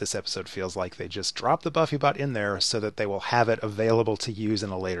say that this episode feels like they just dropped the Buffy bot in there so that they will have it available to use in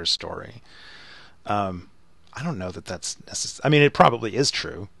a later story. I don't know that that's necessary. I mean, it probably is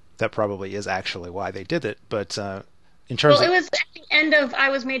true. That probably is actually why they did it. But in terms it was at the end of I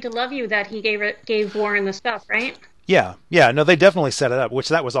Was Made to Love You that he gave Warren the stuff, right? Yeah. No, they definitely set it up. Which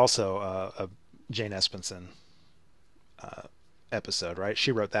that was also a Jane Espenson episode, right?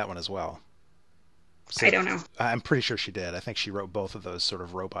 She wrote that one as well. So I don't know. I'm pretty sure she did. I think she wrote both of those sort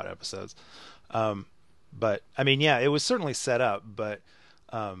of robot episodes. But I mean, yeah, it was certainly set up. But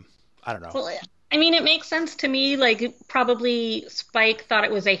I don't know. Well, I mean, it makes sense to me. Probably Spike thought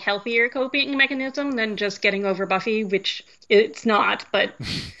it was a healthier coping mechanism than just getting over Buffy, which it's not, but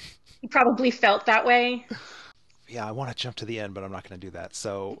he probably felt that way. Yeah, I want to jump to the end, but I'm not going to do that.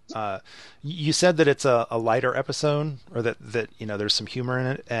 So you said that it's a lighter episode, or that there's some humor in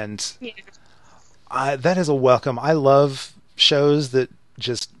it, and yeah. That is a welcome. I love shows that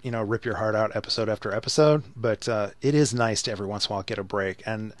just rip your heart out episode after episode, but it is nice to every once in a while get a break.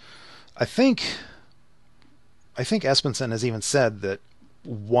 And I think Espenson has even said that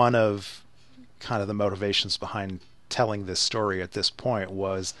one of kind of the motivations behind telling this story at this point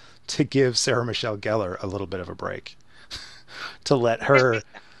was to give Sarah Michelle Gellar a little bit of a break, to let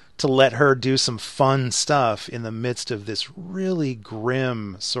her do some fun stuff in the midst of this really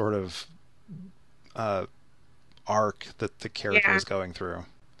grim sort of arc that the character is going through.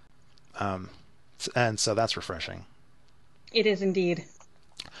 And so that's refreshing. It is indeed.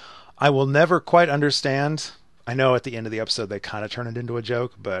 I will never quite understand. I know at the end of the episode they kind of turn it into a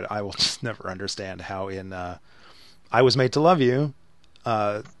joke, but I will just never understand how in I Was Made to Love You,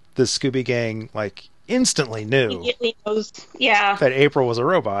 the Scooby Gang instantly knew immediately knows, that April was a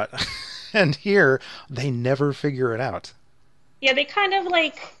robot, and here they never figure it out. Yeah, they kind of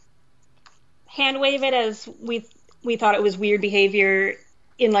hand wave it as we thought it was weird behavior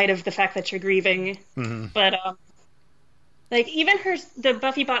in light of the fact that you're grieving, but even the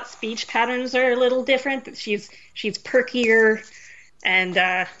Buffy bot speech patterns are a little different. She's perkier, and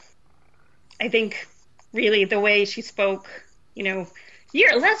I think really the way she spoke, you're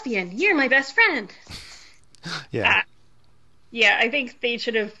a lesbian, you're my best friend. Yeah. Yeah, I think they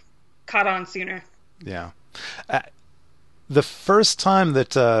should have caught on sooner. Yeah. The first time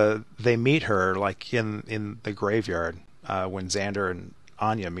that they meet her, in the graveyard, when Xander and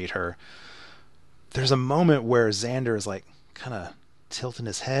Anya meet her, there's a moment where Xander is kind of tilting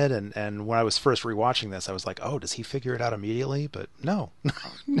his head, and when I was first rewatching this, I was like, oh, does he figure it out immediately? But no,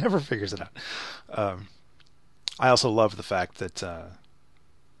 never figures it out. I also love the fact that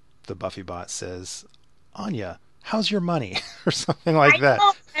the Buffy bot says, Anya, how's your money? Or something like that.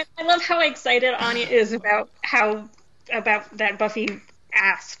 I love how excited Anya is about that Buffy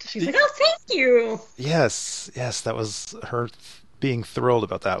asked. She's like, oh, thank you. Yes, that was her being thrilled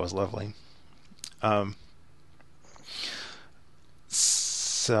about that was lovely.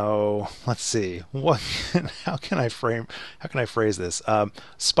 So let's see. How can I phrase this?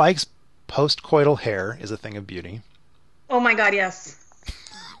 Spike's post-coital hair is a thing of beauty. Oh my god, yes.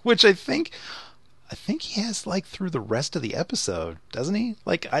 Which I think he has through the rest of the episode, doesn't he?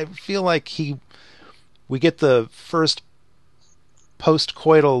 I feel like we get the first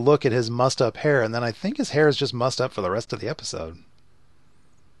post-coital look at his mussed up hair, and then I think his hair is just mussed up for the rest of the episode.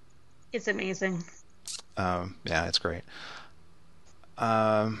 It's amazing. Yeah, it's great.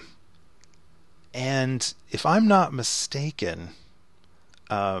 And if I'm not mistaken,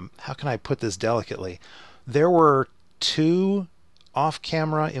 how can I put this delicately? There were 2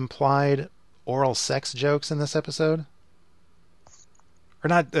 off-camera implied oral sex jokes in this episode. Or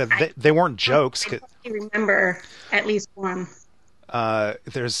not? They weren't jokes. I remember at least one.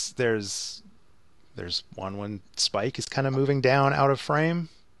 There's one when Spike is kind of moving down out of frame.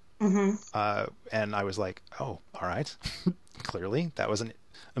 Mm-hmm. And I was like, oh, all right. Clearly, that was an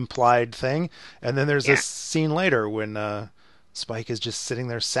implied thing. And then there's this scene later when Spike is just sitting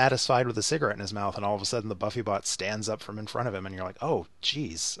there satisfied with a cigarette in his mouth, and all of a sudden the Buffy bot stands up from in front of him, and you're like, oh,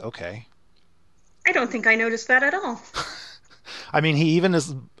 geez, okay. I don't think I noticed that at all. I mean, he even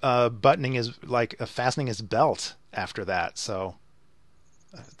is buttoning fastening his belt after that, so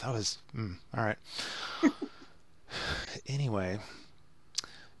that was all right. Anyway,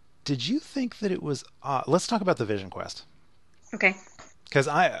 did you think that it was? Let's talk about the Vision Quest. Okay. Because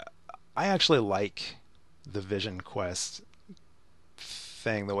I actually like the Vision Quest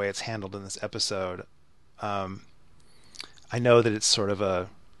thing, the way it's handled in this episode. I know that it's sort of a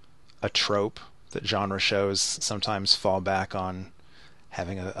trope that genre shows sometimes fall back on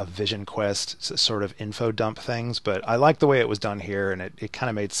having a Vision Quest sort of info dump things, but I like the way it was done here, and it kind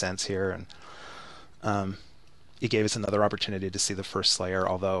of made sense here, and it gave us another opportunity to see the first Slayer,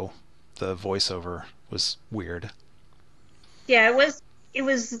 although the voiceover was weird. Yeah, it was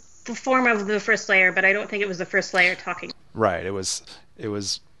the form of the first Slayer, but I don't think it was the first Slayer talking. Right, it was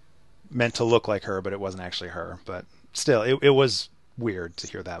meant to look like her, but it wasn't actually her. But still, it was weird to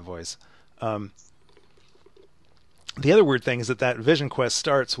hear that voice. The other weird thing is that Vision Quest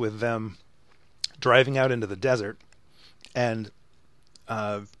starts with them driving out into the desert, and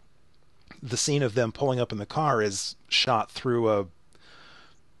the scene of them pulling up in the car is shot through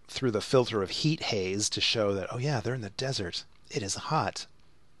the filter of heat haze to show that, oh yeah, they're in the desert. It is hot.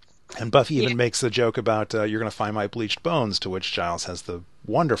 And Buffy even makes the joke about, you're going to find my bleached bones, to which Giles has the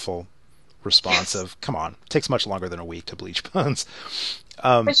wonderful response of, come on, it takes much longer than a week to bleach bones.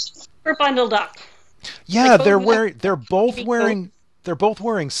 We're bundled up. Yeah, they're both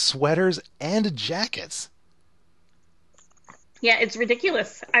wearing sweaters and jackets. Yeah, it's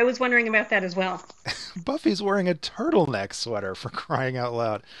ridiculous. I was wondering about that as well. Buffy's wearing a turtleneck sweater, for crying out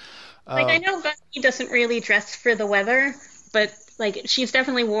loud. I know Buffy doesn't really dress for the weather, but she's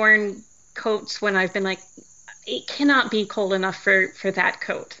definitely worn coats when I've been like, it cannot be cold enough for that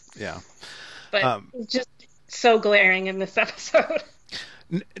coat. Yeah. But it's just so glaring in this episode.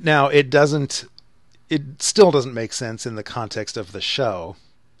 Now, it still doesn't make sense in the context of the show.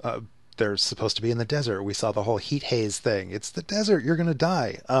 They're supposed to be in the desert. We saw the whole heat haze thing. It's the desert. You're going to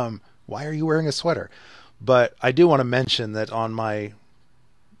die. Why are you wearing a sweater? But I do want to mention that on my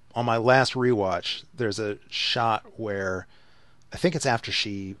last rewatch, there's a shot where I think it's after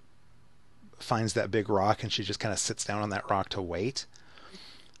she finds that big rock and she just kind of sits down on that rock to wait.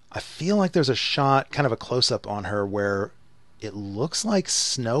 I feel like there's a shot, kind of a close-up on her, where it looks like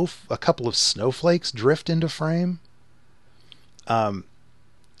a couple of snowflakes drift into frame. I'm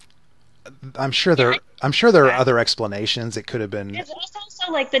sure there are other explanations. It could have been. It's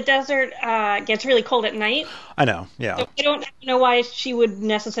also like the desert gets really cold at night. I know, yeah. So I don't know why she would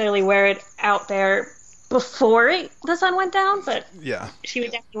necessarily wear it out there before the sun went down, but yeah, she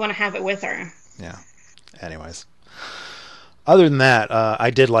would definitely want to have it with her. Yeah. Anyways, other than that,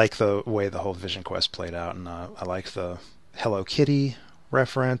 I did like the way the whole Vision Quest played out, and I liked the Hello Kitty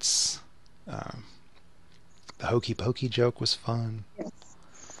reference. The Hokey Pokey joke was fun. Yes.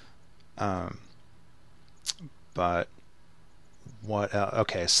 But what?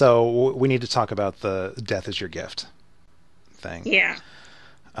 Okay, so we need to talk about the "Death is your gift" thing. Yeah.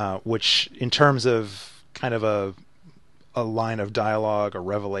 Which, in terms of kind of a line of dialogue, a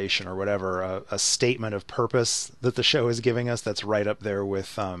revelation, or whatever, a statement of purpose that the show is giving us, that's right up there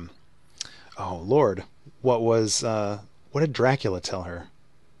with, oh Lord, what did Dracula tell her?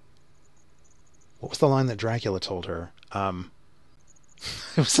 What was the line that Dracula told her?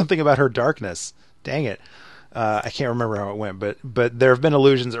 It was something about her darkness. Dang it. I can't remember how it went, but there have been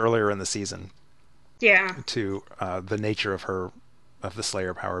allusions earlier in the season. Yeah. To the nature of the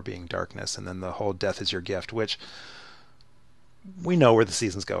Slayer power being darkness, and then the whole death is your gift, which we know where the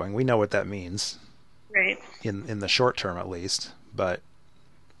season's going. We know what that means. Right. In the short term, at least. But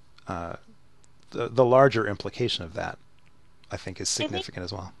the larger implication of that, I think, is significant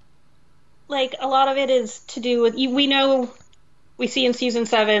as well. Like, a lot of it is to do with, we see in season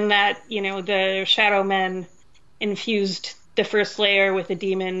 7 that, the Shadow Men infused the first Slayer with a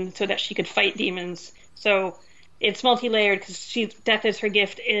demon so that she could fight demons. So it's multi-layered because death is her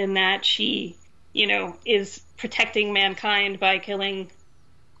gift in that she, is protecting mankind by killing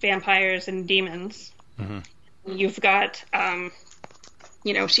vampires and demons. Mm-hmm. You've got,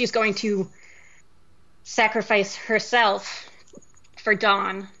 she's going to sacrifice herself for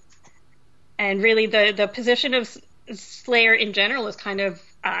Dawn. And really the position of Slayer in general is kind of,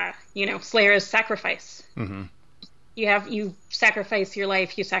 Slayer is sacrifice. Mm-hmm. You sacrifice your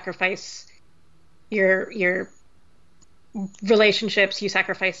life, you sacrifice your relationships, you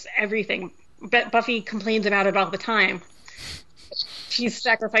sacrifice everything. But Buffy complains about it all the time. She's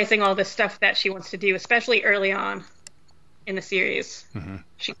sacrificing all this stuff that she wants to do, especially early on in the series. Mm-hmm.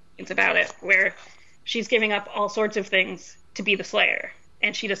 She complains about it, where she's giving up all sorts of things to be the Slayer,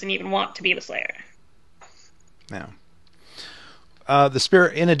 and she doesn't even want to be the Slayer. Yeah. The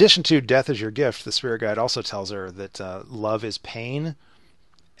spirit, in addition to death is your gift, the spirit guide also tells her that love is pain,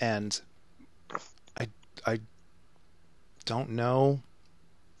 and I don't know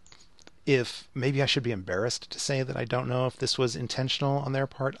if maybe I should be embarrassed to say that I don't know if this was intentional on their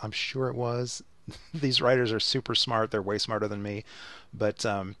part. I'm sure it was. These writers are super smart. They're way smarter than me, but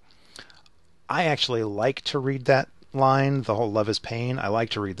I actually like to read that line, the whole love is pain. I like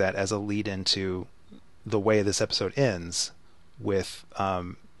to read that as a lead into the way this episode ends with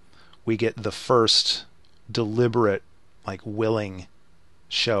we get the first deliberate, like, willing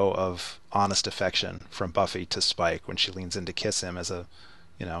show of honest affection from Buffy to Spike when she leans in to kiss him as a,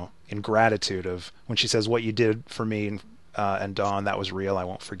 in gratitude of when she says, what you did for me and Dawn, that was real, I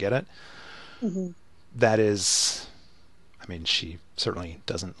won't forget it. Mm-hmm. That is, I mean, she certainly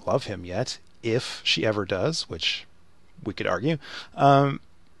doesn't love him yet, if she ever does, which we could argue.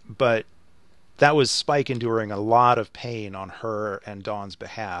 But that was Spike enduring a lot of pain on her and Dawn's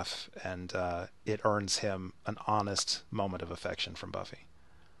behalf, and it earns him an honest moment of affection from Buffy.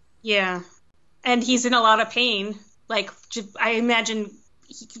 Yeah. And he's in a lot of pain. Like, I imagine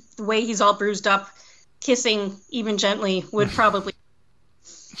the way he's all bruised up, kissing even gently would probably...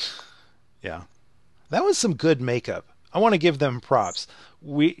 Yeah. That was some good makeup. I want to give them props.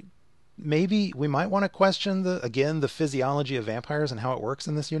 We might want to question the physiology of vampires and how it works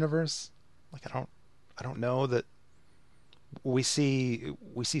in this universe. Like, I don't know that we see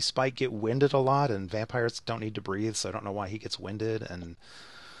Spike get winded a lot, and vampires don't need to breathe, so I don't know why he gets winded. And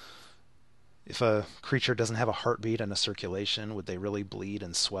if a creature doesn't have a heartbeat and a circulation, would they really bleed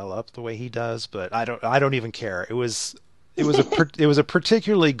and swell up the way he does? But I don't even care. It was a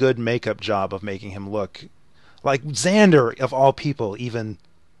particularly good makeup job of making him look like Xander, of all people, even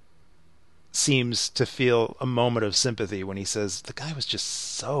seems to feel a moment of sympathy when he says the guy was just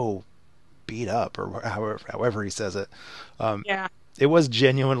so beat up, or however he says it. Yeah. It was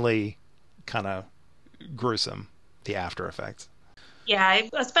genuinely kind of gruesome, the after effects. Yeah,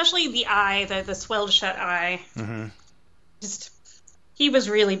 especially the eye, the swelled shut eye. Mm-hmm. Just, he was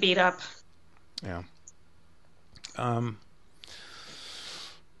really beat up. Yeah.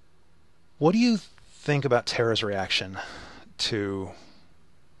 What do you think about Tara's reaction to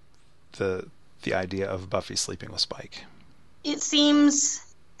the idea of Buffy sleeping with Spike? It seems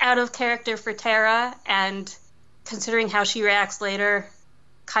out of character for Tara, and considering how she reacts later,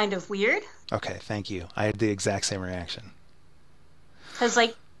 kind of weird. Okay, thank you. I had the exact same reaction. Because,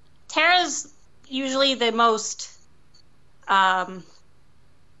 like, Tara's usually the most, I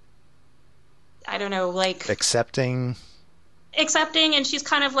don't know, like... Accepting, and she's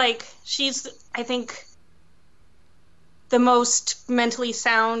kind of like, I think, the most mentally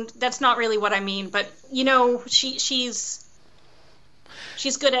sound. That's not really what I mean, but, she's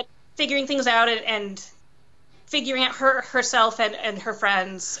good at figuring things out and figuring out herself and her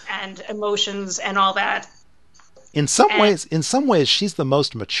friends and emotions and all that. In some ways, she's the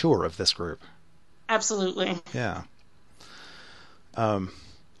most mature of this group. Absolutely. Yeah. Now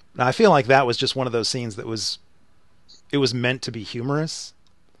I feel like that was just one of those scenes that was meant to be humorous.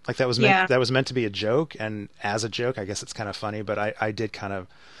 Like that was meant to be a joke, and as a joke, I guess it's kind of funny, but I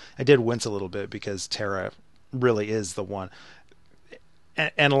did wince a little bit because Tara really is the one.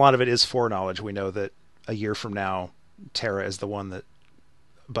 And a lot of it is foreknowledge. We know that a year from now, Tara is the one that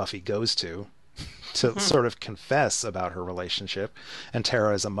Buffy goes to sort of confess about her relationship, and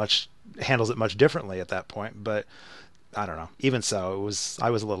Tara handles it much differently at that point. But I don't know. Even so, I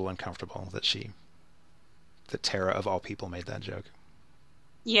was a little uncomfortable that Tara of all people made that joke.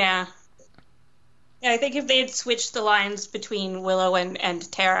 Yeah. Yeah, I think if they had switched the lines between Willow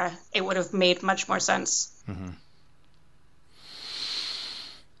and Tara, it would have made much more sense. Mm-hmm.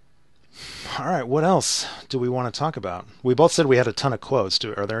 All right, what else do we want to talk about? We both said we had a ton of quotes.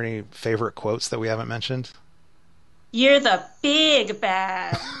 Are there any favorite quotes that we haven't mentioned? You're the big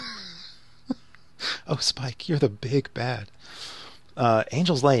bad. Oh, Spike, you're the big bad.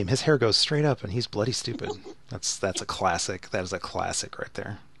 Angel's lame. His hair goes straight up, and he's bloody stupid. That's a classic. That is a classic right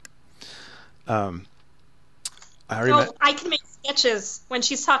there. I can make sketches when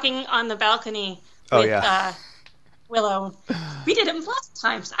she's talking on the balcony with Willow. We did it lots of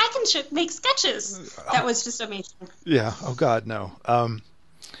times. I can make sketches. That was just amazing. Yeah. Oh God, no.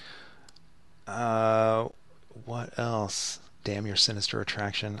 What else? Damn your sinister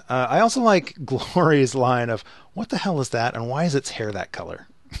attraction. I also like Glory's line of, "What the hell is that? And why is its hair that color?"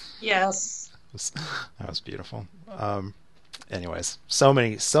 Yes. That was beautiful. Anyways, so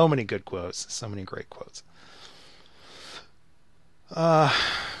many good quotes. So many great quotes. All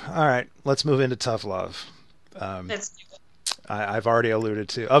right, let's move into Tough Love. Let's do it. I've already alluded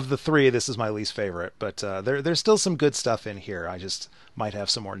to, of the three, this is my least favorite, but there's still some good stuff in here. I just might have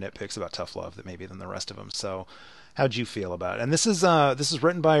some more nitpicks about Tough Love that maybe than the rest of them. So, how'd you feel about it? And this is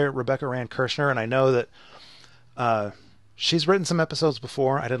written by Rebecca Rand Kirshner, and I know that she's written some episodes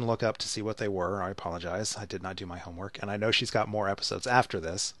before. I didn't look up to see what they were. I apologize. I did not do my homework, and I know she's got more episodes after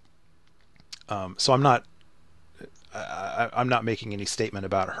this. So I'm not making any statement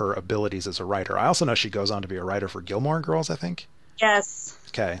about her abilities as a writer. I also know she goes on to be a writer for Gilmore Girls, I think. Yes.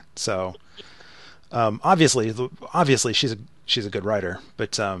 Okay, so obviously she's a good writer,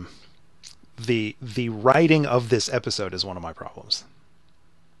 but the writing of this episode is one of my problems.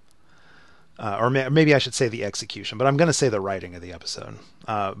 Or maybe I should say the execution, but I'm going to say the writing of the episode.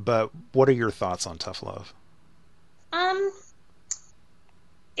 But what are your thoughts on Tough Love?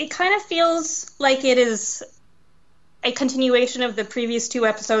 It kind of feels like it is a continuation of the previous two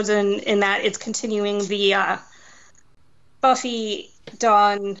episodes in that it's continuing the Buffy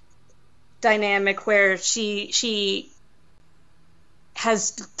Dawn dynamic where she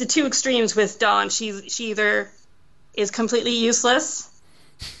has the two extremes with Dawn. She either is completely useless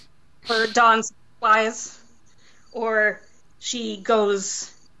for Dawn's wise, or she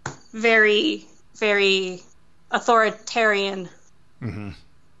goes very, very authoritarian. Mm-hmm.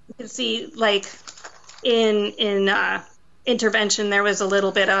 You can see, like, in Intervention, there was a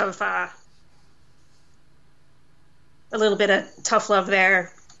little bit of tough love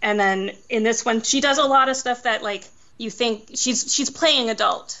there, and then in this one, she does a lot of stuff that, like, you think she's playing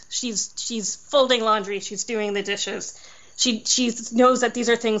adult. She's folding laundry. She's doing the dishes. She knows that these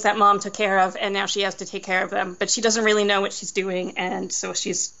are things that mom took care of, and now she has to take care of them. But she doesn't really know what she's doing, and so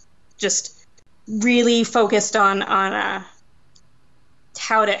she's just really focused on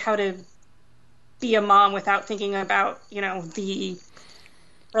how to be a mom without thinking about, the,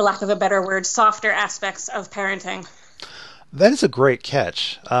 for lack of a better word, softer aspects of parenting. That is a great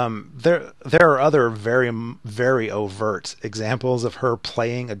catch. There are other very, very overt examples of her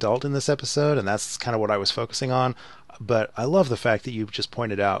playing adult in this episode, and that's kind of what I was focusing on. But I love the fact that you just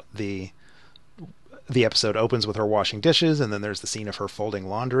pointed out the episode opens with her washing dishes, and then there's the scene of her folding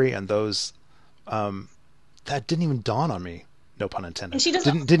laundry, and those that didn't even dawn on me. No pun intended. And she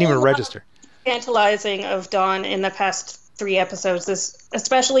didn't even register. Tantalizing of Dawn in the past 3 episodes.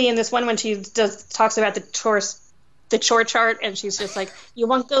 Especially in this one when she talks about the chore chart, and she's just like, "You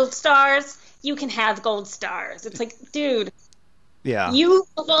want gold stars? You can have gold stars." It's like, dude, yeah,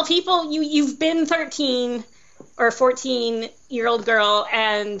 you've been 13 or 14-year-old girl,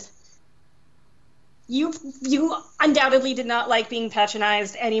 and you undoubtedly did not like being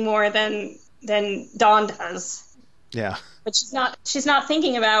patronized any more than Dawn does. Yeah, but she's not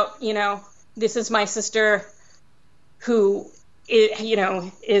thinking about, this is my sister who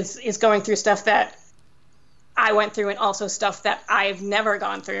is going through stuff that I went through, and also stuff that I've never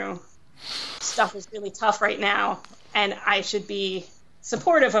gone through. Stuff is really tough right now, and I should be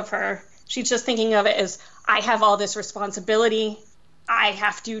supportive of her. She's just thinking of it as, I have all this responsibility. I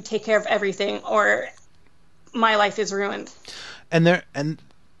have to take care of everything, or my life is ruined. And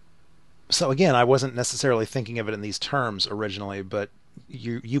so again, I wasn't necessarily thinking of it in these terms originally, but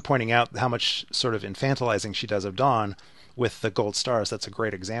you pointing out how much sort of infantilizing she does of Dawn with the gold stars, that's a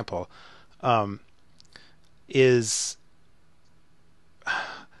great example. Is,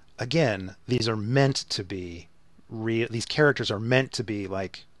 again, these are meant to be real. These characters are meant to be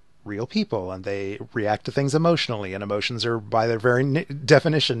like real people, and they react to things emotionally, and emotions are by their very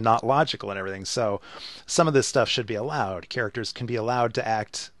definition not logical and everything. So some of this stuff should be allowed. Characters can be allowed to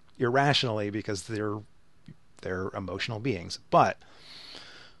act irrationally because they're emotional beings. But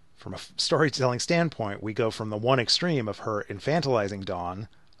from a storytelling standpoint, we go from the one extreme of her infantilizing Dawn,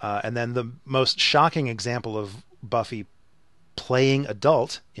 and then the most shocking example of Buffy playing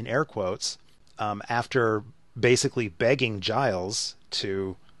adult, in air quotes, after basically begging Giles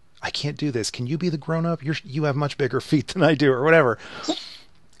to, "I can't do this. Can you be the grown-up? You have much bigger feet than I do," or whatever.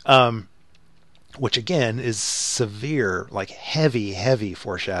 which again is severe, like heavy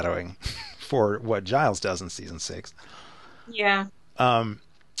foreshadowing for what Giles does in season 6. Yeah.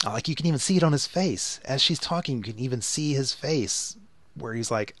 Like you can even see it on his face as she's talking. You can even see his face where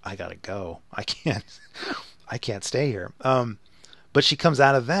he's like, "I gotta go. I can't stay here." But she comes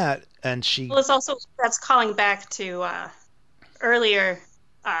out of that, and Well, it's also that's calling back to earlier.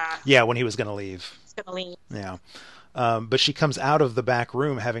 Yeah, when he was gonna leave. He's gonna leave. Yeah. But she comes out of the back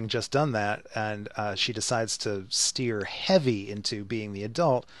room having just done that, and she decides to steer heavy into being the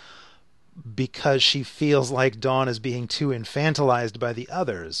adult because she feels like Dawn is being too infantilized by the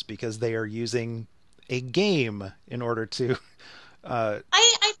others because they are using a game in order to. I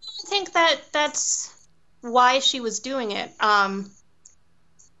don't think that's why she was doing it.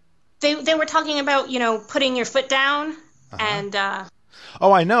 They were talking about putting your foot down and.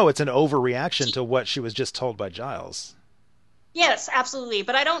 Oh, I know it's an overreaction to what she was just told by Giles. Yes, absolutely,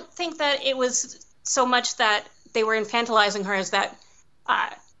 but I don't think that it was so much that they were infantilizing her as that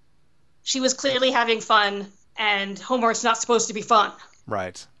she was clearly having fun, and homework's not supposed to be fun.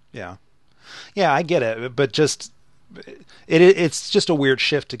 Right. Yeah. Yeah, I get it, but just it's just a weird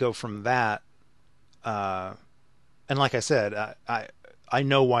shift to go from that. And like I said, I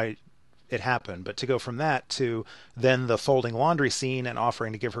know why it happened, but to go from that to then the folding laundry scene and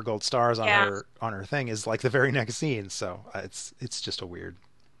offering to give her gold stars on her thing is like the very next scene. So it's just a weird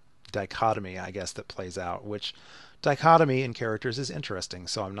dichotomy, I guess, that plays out, which dichotomy in characters is interesting.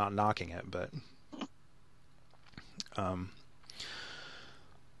 So I'm not knocking it, but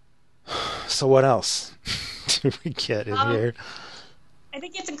so what else do we get in here? I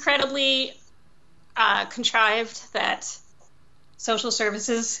think it's incredibly contrived that social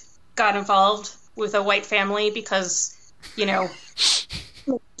services got involved with a white family because, 3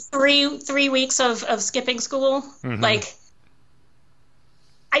 weeks of skipping school. Mm-hmm. Like,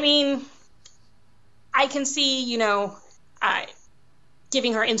 I mean, I can see,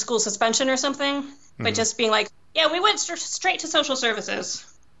 giving her in-school suspension or something, but just being like, yeah, we went straight to social services.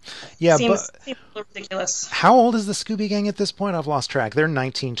 Yeah, seems a little ridiculous. How old is the Scooby Gang at this point? I've lost track. They're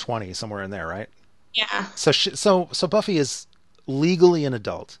 1920, somewhere in there, right? Yeah. So Buffy is legally an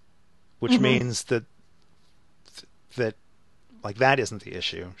adult, which means that like that isn't the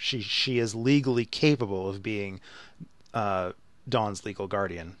issue. She is legally capable of being Dawn's legal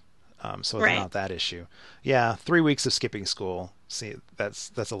guardian. So it's not that issue. Yeah, 3 weeks of skipping school. See,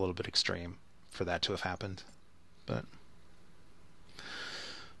 that's a little bit extreme for that to have happened, but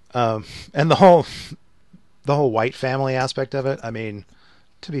and the whole white family aspect of it. I mean,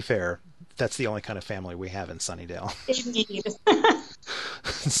 to be fair, that's the only kind of family we have in Sunnydale. Indeed.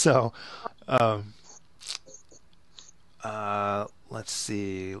 So, let's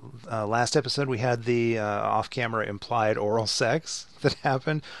see. Last episode we had the off-camera implied oral sex that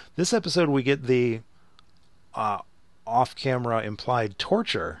happened. This episode we get the off-camera implied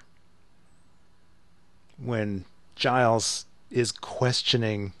torture when Giles is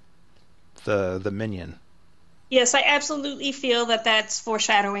questioning the minion. Yes, I absolutely feel that that's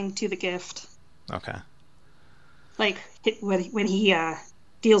foreshadowing to the gift. Okay. Like when he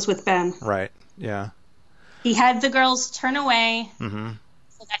deals with Ben. Right. Yeah. He had the girls turn away so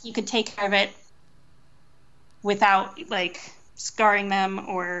that he could take care of it without scarring them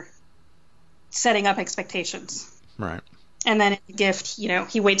or setting up expectations. Right. And then in the gift,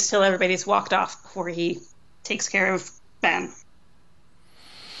 he waits till everybody's walked off before he takes care of Ben.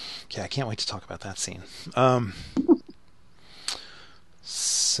 Yeah, I can't wait to talk about that scene.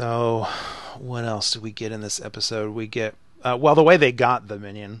 So, what else did we get in this episode? We get, the way they got the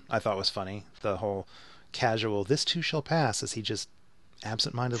minion, I thought was funny. The whole casual, this too shall pass, as he just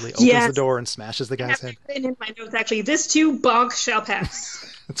absentmindedly opens the door and smashes the guy's head. In my notes, actually, this too bonk shall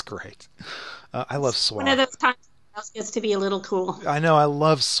pass. That's great. I love Suave. One of those times Giles gets to be a little cool. I know, I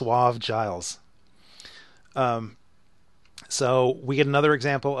love Suave Giles. So we get another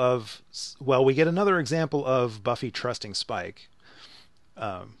example of Buffy trusting Spike.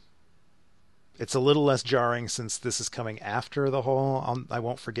 It's a little less jarring since this is coming after the whole I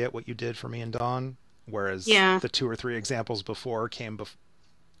won't forget what you did for me and Dawn, whereas the 2 or 3 examples before came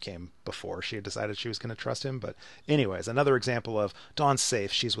before she had decided she was going to trust him. But anyways, another example of Dawn's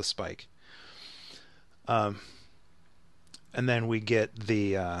safe, she's with Spike. And then we get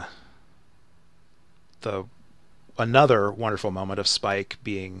the another wonderful moment of Spike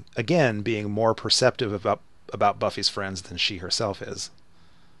being more perceptive about Buffy's friends than she herself is.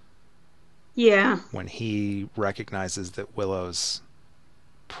 Yeah. When he recognizes that Willow's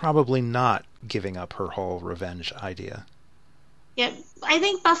probably not giving up her whole revenge idea. Yeah, I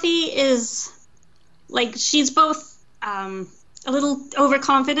think Buffy is she's both a little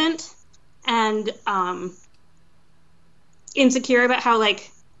overconfident and insecure about how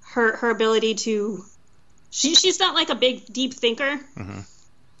like her ability to she's not like a big deep thinker.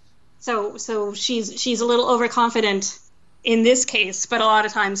 So she's a little overconfident in this case, but a lot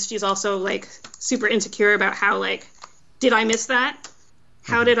of times she's also like super insecure about how like, did I miss that?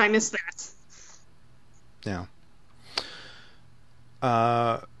 How did I miss that? Yeah.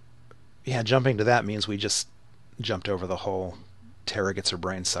 Yeah, jumping to that means we just jumped over the whole Tara gets her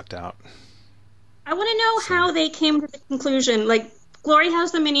brain sucked out. I want to know how they came to the conclusion. Like, Glory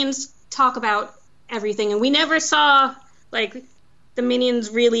has the minions talk about everything, and we never saw like the minions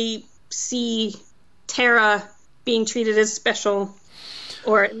really see Tara being treated as special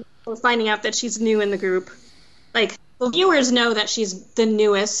or finding out that she's new in the group. Like, the viewers know that she's the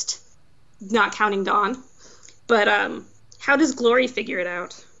newest, not counting Dawn. But how does Glory figure it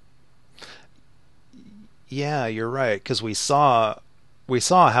out? Yeah, you're right, because we saw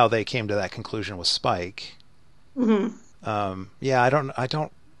how they came to that conclusion with Spike. Yeah, I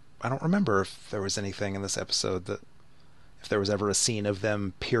don't remember if there was anything in this episode that if there was ever a scene of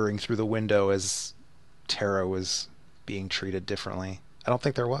them peering through the window as Tara was being treated differently. I don't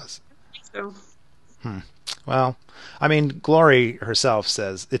think there was. I think so. Well, I mean, Glory herself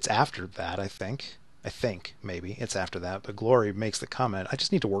says it's after that, I think. Maybe it's after that, but Glory makes the comment, I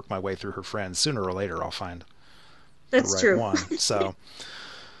just need to work my way through her friends. Sooner or later, I'll find That's the right true. one. So,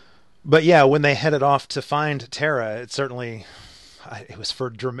 but yeah, when they headed off to find Tara, it certainly, it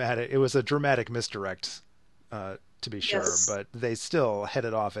was a dramatic misdirect, to be sure, Yes. but they still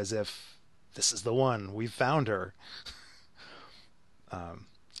headed off as if this is the one, we've found her.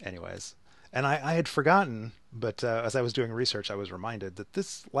 Anyways. And I had forgotten, but as I was doing research, I was reminded that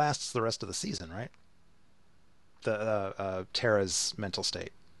this lasts the rest of the season, right? The Tara's mental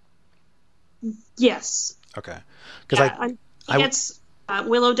state. Yes. Okay, because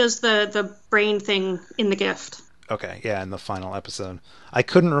Willow does the brain thing in the gift. Okay, yeah, in the final episode, I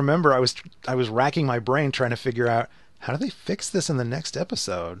couldn't remember. I was racking my brain trying to figure out how do they fix this in the next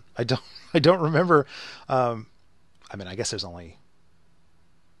episode. I don't remember. I mean, I guess there's only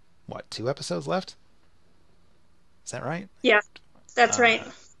 2 episodes left. Is that right? Yeah, that's right.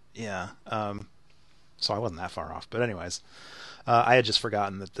 Yeah. So I wasn't that far off. But anyways, I had just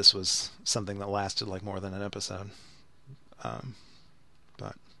forgotten that this was something that lasted like more than an episode.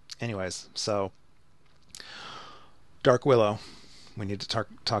 But anyways, so Dark Willow. We need to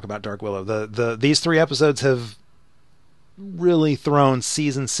talk about Dark Willow. These 3 episodes have really thrown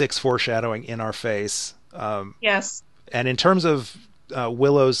season 6 foreshadowing in our face. Yes. And in terms of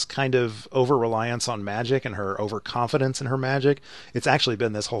Willow's kind of over-reliance on magic and her overconfidence in her magic, it's actually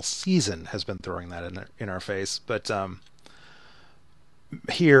been this whole season has been throwing that in our face. But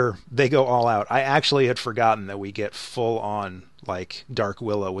here they go all out. I actually had forgotten that we get full on like Dark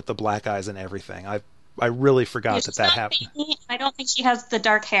Willow with the black eyes and everything. I really forgot that happened. I don't think she has the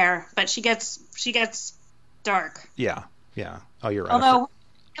dark hair, but she gets dark. Yeah. Oh, you're right. Although,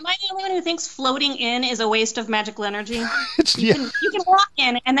 am I the only one who thinks floating in is a waste of magical energy? Yeah. You can walk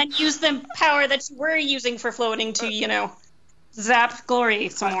in and then use the power that you were using for floating to, zap Glory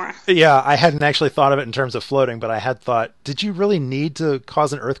some more. Yeah, I hadn't actually thought of it in terms of floating, but I had thought, did you really need to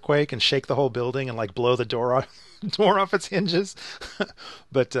cause an earthquake and shake the whole building and like blow the door off its hinges?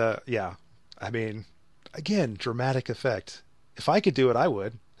 But yeah, I mean, again, dramatic effect. If I could do it, I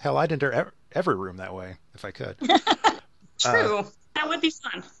would. Hell, I'd enter every room that way if I could. True. That would be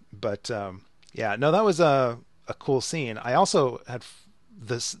fun. But yeah, no, that was a cool scene. I also had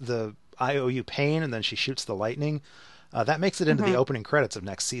the I owe you pain, and then she shoots the lightning. That makes it into the opening credits of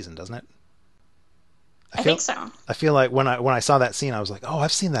next season, doesn't it? I think so. I feel like when I saw that scene, I was like, oh,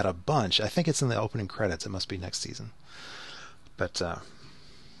 I've seen that a bunch. I think it's in the opening credits. It must be next season. But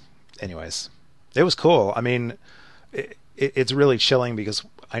anyways, it was cool. I mean, it's really chilling because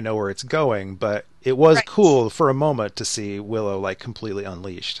I know where it's going, but it was cool for a moment to see Willow like completely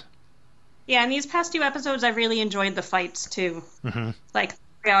unleashed. Yeah, in these past 2 episodes, I've really enjoyed the fights too. Like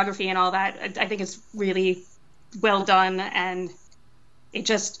choreography and all that. I think it's really well done, and it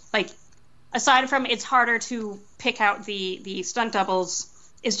just like, aside from it's harder to pick out the stunt doubles,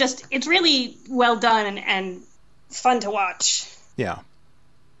 it's really well done and fun to watch. Yeah,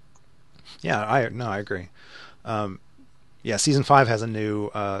 I agree. Yeah, season 5 has a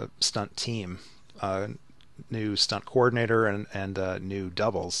new stunt team, new stunt coordinator, and new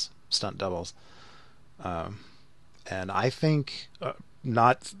stunt doubles. And I think I'm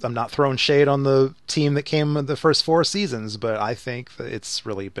not throwing shade on the team that came in the first 4 seasons, but I think that it's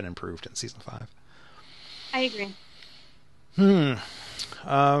really been improved in season 5. I agree.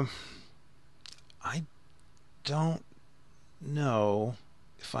 I don't know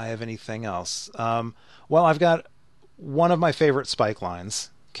if I have anything else. Well, I've got one of my favorite Spike lines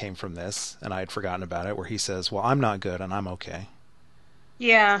came from this, and I had forgotten about it, where he says, "Well, I'm not good, and I'm okay."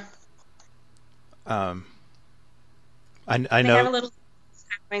 Yeah. I They know. have a little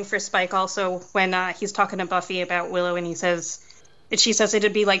happening for Spike also when he's talking to Buffy about Willow, and she says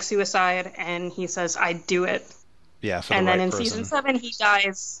it'd be like suicide, and he says, "I'd do it." Yeah, for the And right then in person. season 7, he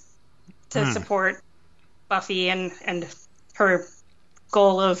dies to support Buffy and her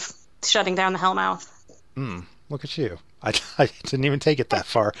goal of shutting down the Hellmouth. Look at you. I didn't even take it that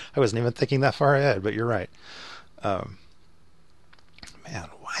far. I wasn't even thinking that far ahead, but you're right. Man,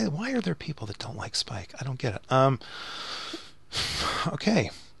 why are there people that don't like Spike? I don't get it.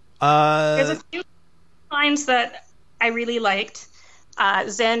 Okay. There's a few lines that I really liked.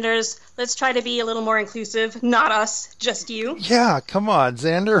 Xander's, "Let's try to be a little more inclusive. Not us, just you." Yeah, come on,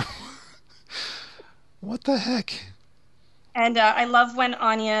 Xander. What the heck? And I love when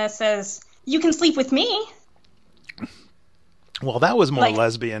Anya says, "You can sleep with me." Well, that was more Like,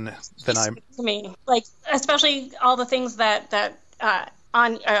 lesbian than I'm. To me, like, especially all the things that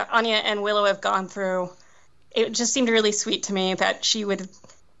Anya and Willow have gone through. It just seemed really sweet to me that she would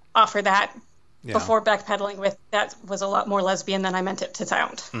offer that before backpedaling with that was a lot more lesbian than I meant it to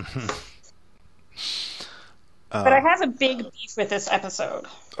sound. But I have a big beef with this episode.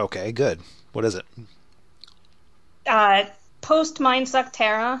 Okay, good. What is it? Post Mindsuck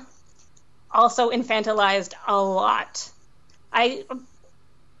Terra also infantilized a lot. I've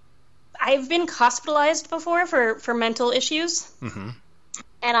been hospitalized before for mental issues,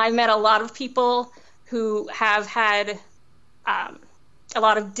 and I've met a lot of people who have had a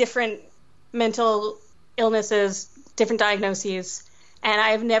lot of different mental illnesses, different diagnoses, and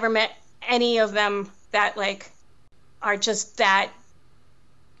I've never met any of them that like are just that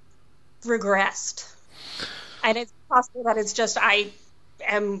regressed. And it's possible that it's just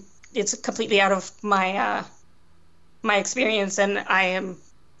it's completely out of my my experience, and I am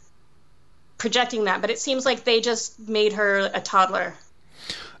projecting that, but it seems like they just made her a toddler.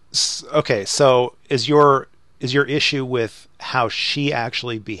 Okay, so is your issue with how she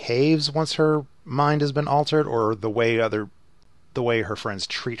actually behaves once her mind has been altered, or the way her friends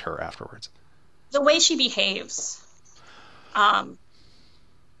treat her afterwards? The way she behaves. I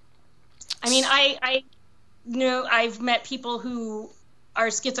mean, I know I've met people who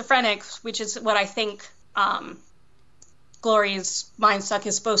are schizophrenic, which is what I think Glory's mind suck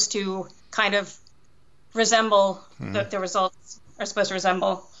is supposed to kind of resemble, the results are supposed to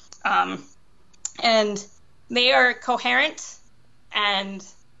resemble. And they are coherent, and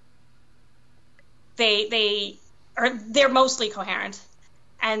they're mostly coherent,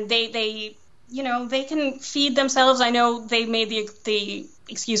 and they they can feed themselves. I know they made the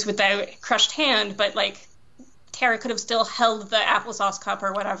excuse with the crushed hand, but like Tara could have still held the applesauce cup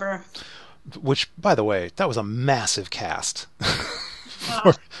or whatever. Which, by the way, that was a massive cast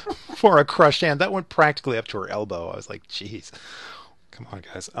for a crushed hand. That went practically up to her elbow. I was like, geez, come on,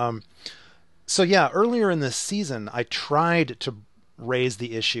 guys. So yeah, earlier in this season, I tried to raise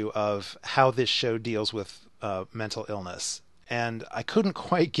the issue of how this show deals with mental illness, and I couldn't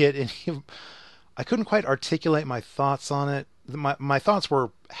quite articulate my thoughts on it. My thoughts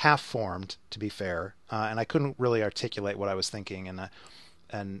were half formed, to be fair, and I couldn't really articulate what I was thinking, and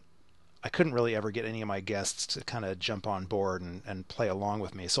I couldn't really ever get any of my guests to kind of jump on board and play along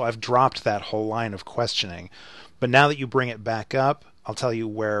with me. So I've dropped that whole line of questioning. But now that you bring it back up, I'll tell you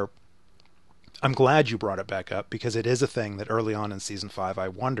where I'm glad you brought it back up, because it is a thing that early on in season 5 I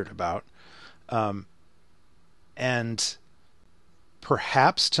wondered about. And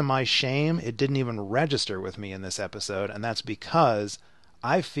perhaps to my shame, it didn't even register with me in this episode. And that's because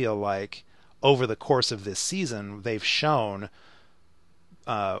I feel like over the course of this season, they've shown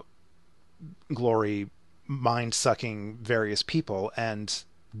Glory mind-sucking various people, and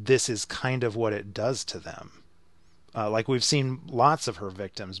this is kind of what it does to them. Like we've seen lots of her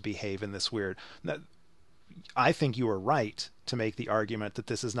victims behave in this weird... I think you were right to make the argument that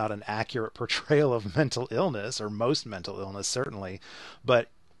this is not an accurate portrayal of mental illness, or most mental illness, certainly. But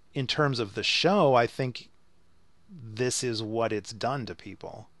in terms of the show, I think this is what it's done to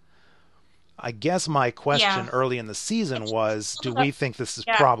people. I guess my question early in the season was, do we think this is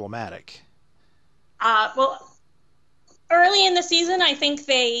problematic? Well, early in the season, I think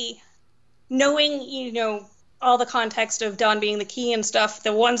they, knowing, all the context of Dawn being the key and stuff,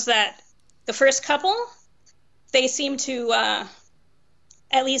 the first couple, they seem to,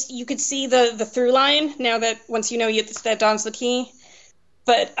 at least you could see the through line now that once that Dawn's the key.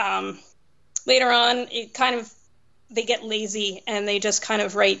 But later on, they get lazy and they just kind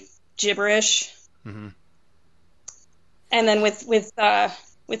of write gibberish. Mm-hmm. And then with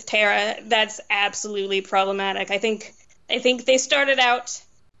with Tara, that's absolutely problematic. I think they started out,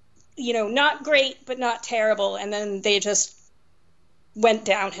 not great, but not terrible, and then they just went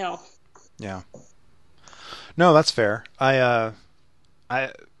downhill. Yeah. No, that's fair. I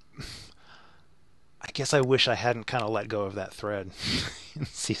guess I wish I hadn't kind of let go of that thread in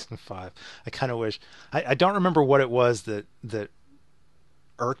season 5. I kind of wish. I don't remember what it was that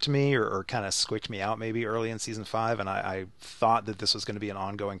irked me or kind of squeaked me out maybe early in season 5, and I thought that this was going to be an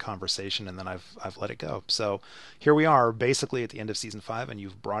ongoing conversation, and then I've let it go. So here we are, basically at the end of season 5, and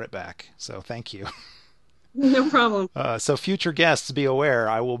you've brought it back. So thank you. No problem. So future guests, be aware,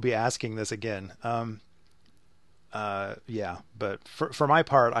 I will be asking this again. Yeah, but for my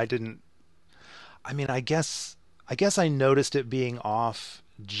part, I didn't. I mean, I guess I noticed it being off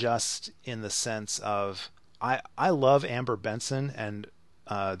just in the sense of I love Amber Benson, and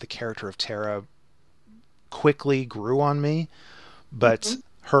the character of Tara quickly grew on me, but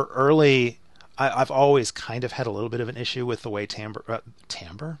her early. I've always kind of had a little bit of an issue with the way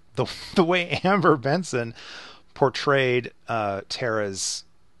the way Amber Benson portrayed Tara's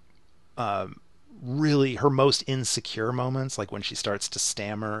really her most insecure moments, like when she starts to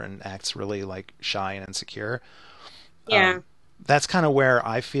stammer and acts really like shy and insecure. Yeah. That's kind of where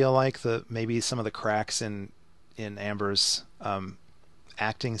I feel like maybe some of the cracks in Amber's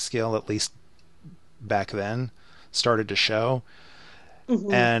acting skill, at least back then, started to show.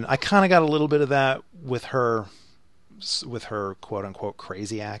 And I kind of got a little bit of that with her quote unquote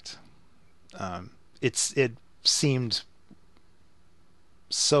crazy act. It seemed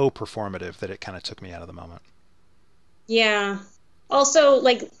so performative that it kind of took me out of the moment. Yeah. Also,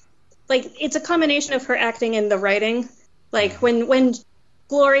 like it's a combination of her acting and the writing. Like when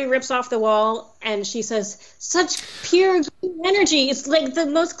Glory rips off the wall and she says, "Such pure energy." It's like the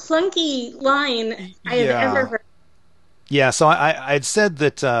most clunky line I have ever heard. Yeah, so I'd said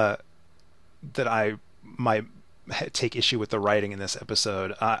that I might take issue with the writing in this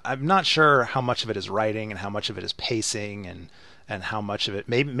episode. I'm not sure how much of it is writing and how much of it is pacing and how much of it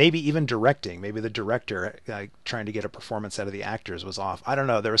maybe even directing. Maybe the director trying to get a performance out of the actors was off. I don't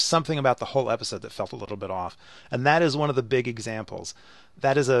know. There was something about the whole episode that felt a little bit off, and that is one of the big examples.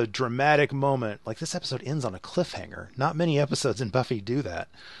 That is a dramatic moment. Like, this episode ends on a cliffhanger. Not many episodes in Buffy do that.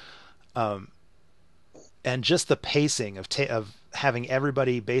 And just the pacing of having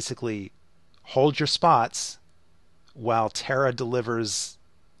everybody basically hold your spots while Tara delivers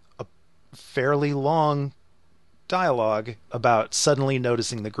a fairly long dialogue about suddenly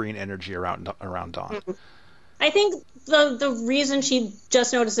noticing the green energy around Dawn. I think the reason she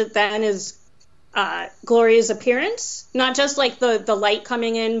just noticed it then is Glory's appearance, not just like the light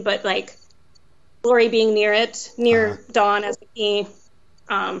coming in, but like Glory being near Dawn as the key,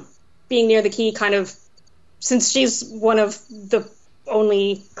 being near the key, kind of, since she's one of the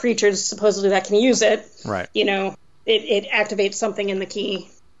only creatures supposedly that can use it. Right. It activates something in the key.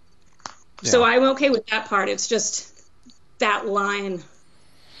 Yeah. So I'm okay with that part. It's just that line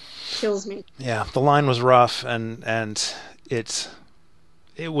kills me. Yeah, the line was rough, and it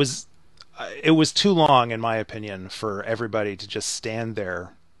was too long, in my opinion, for everybody to just stand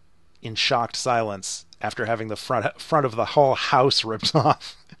there in shocked silence after having the front of the whole house ripped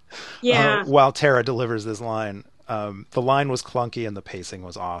off. Yeah. While Tara delivers this line. The line was clunky and the pacing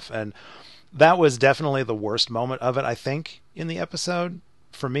was off, and that was definitely the worst moment of it, I think, in the episode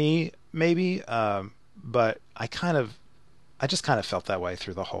for me, maybe. But I just kind of felt that way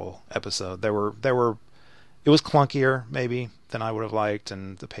through the whole episode. It was clunkier maybe than I would have liked,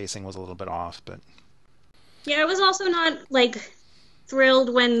 and the pacing was a little bit off. But yeah, I was also not like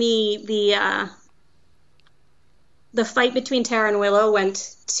thrilled when the fight between Tara and Willow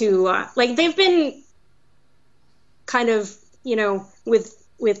went to like, they've been kind of, with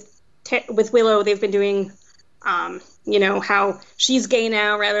Willow, they've been doing how she's gay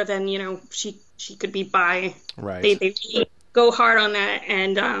now rather than she could be bi. Right. They really go hard on that,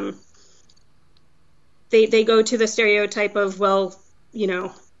 and they go to the stereotype of, well,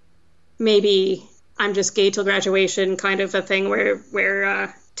 maybe I'm just gay till graduation, kind of a thing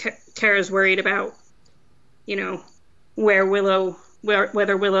where Tara's worried about whether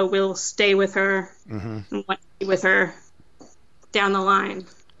Willow will stay with her and want to be with her down the line.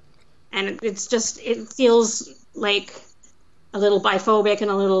 And it feels like a little biphobic and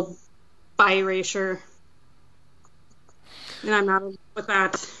a little bi-erasure. And I'm not with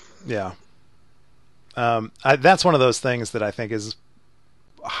that. Yeah. That's one of those things that I think is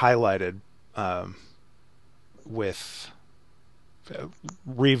highlighted with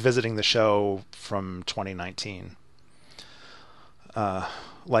revisiting the show from 2019.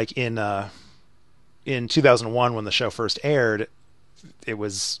 Like in 2001, when the show first aired, it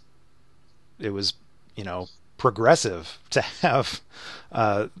was progressive to have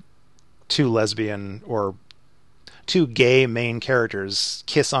two lesbian or two gay main characters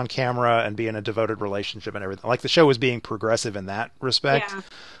kiss on camera and be in a devoted relationship and everything. Like, the show was being progressive in that respect.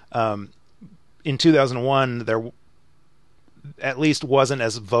 Yeah. In 2001, there at least wasn't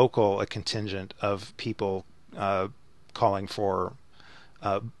as vocal a contingent of people calling for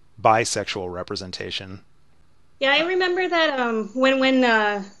bisexual representation. Yeah, I remember that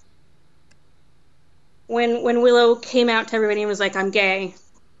when Willow came out to everybody and was like, "I'm gay,"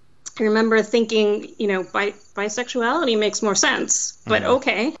 I remember thinking, bisexuality makes more sense, but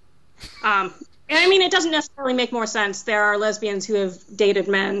okay. And I mean, it doesn't necessarily make more sense. There are lesbians who have dated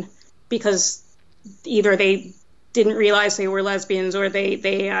men because either they didn't realize they were lesbians or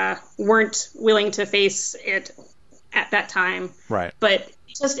they weren't willing to face it at that time. Right. But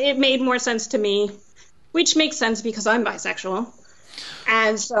it made more sense to me, which makes sense because I'm bisexual.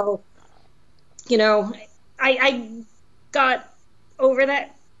 And so, I got over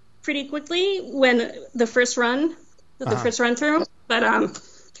that pretty quickly when the first run through. But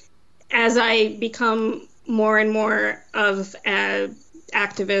as I become more and more of an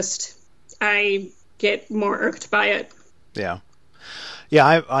activist, I get more irked by it. Yeah.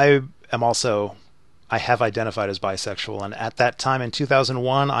 I am also, I have identified as bisexual, and at that time in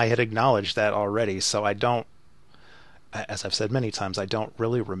 2001, I had acknowledged that already. So I don't, as I've said many times, I don't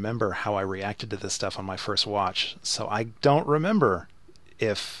really remember how I reacted to this stuff on my first watch. So I don't remember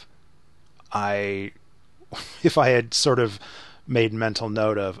if I had sort of made mental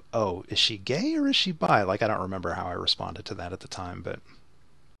note of, oh, is she gay or is she bi? Like, I don't remember how I responded to that at the time, but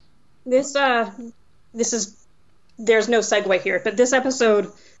this is, there's no segue here, but this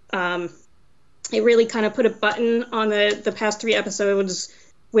episode, it really kind of put a button on the past three episodes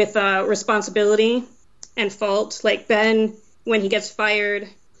with responsibility and fault. Like, Ben, when he gets fired,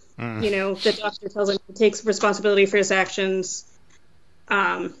 the doctor tells him he takes responsibility for his actions.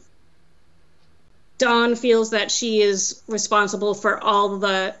 Dawn feels that she is responsible for all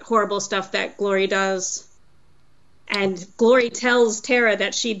the horrible stuff that Glory does. And Glory tells Tara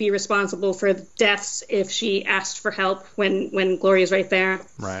that she'd be responsible for the deaths if she asked for help when Glory is right there.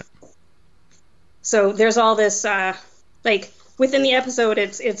 Right. So there's all this, within the episode,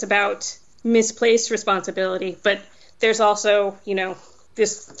 it's about misplaced responsibility, but there's also,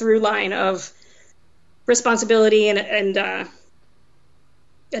 this through line of responsibility and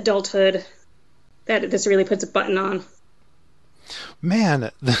adulthood that this really puts a button on.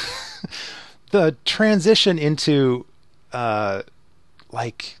 Man, the transition into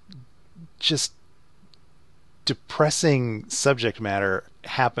just depressing subject matter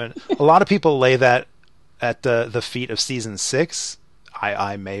happened. A lot of people lay that at the feet of season 6.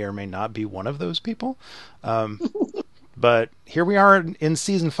 I may or may not be one of those people. But here we are in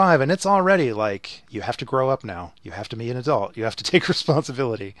season 5, and it's already like, you have to grow up now. You have to be an adult. You have to take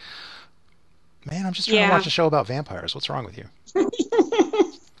responsibility. Man, I'm just trying to watch a show about vampires. What's wrong with you?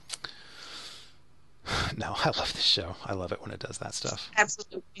 No, I love this show. I love it when it does that stuff.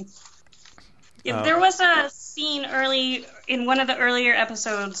 Absolutely. Yeah, there was a scene early in one of the earlier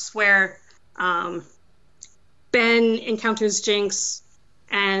episodes where Ben encounters Jinx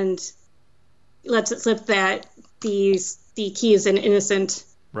and lets it slip that the key is an innocent.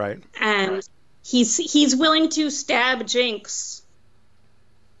 Right. And he's willing to stab Jinx,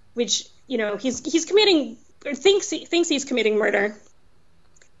 which, he's committing, or thinks he's committing murder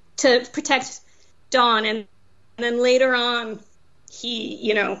to protect Dawn, and then later on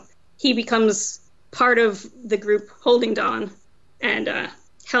he becomes part of the group holding Dawn and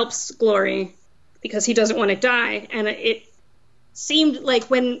helps Glory because he doesn't want to die. And it seemed like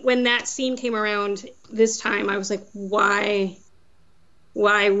when that scene came around this time, I was like, why,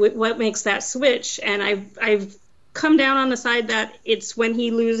 what makes that switch? And I've come down on the side that it's when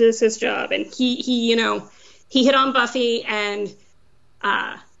he loses his job, and he hit on Buffy, and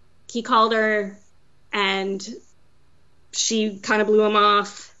he called her, and she kind of blew him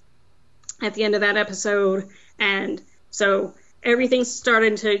off at the end of that episode, and so everything's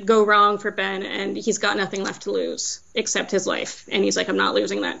starting to go wrong for Ben, and he's got nothing left to lose except his life, and he's like, I'm not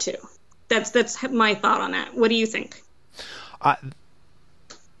losing that too. That's my thought on that. What do you think? I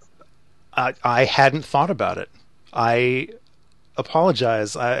hadn't thought about it. I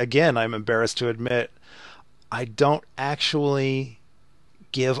apologize. I'm embarrassed to admit I don't actually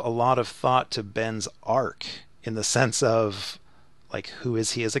give a lot of thought to Ben's arc in the sense of, like, who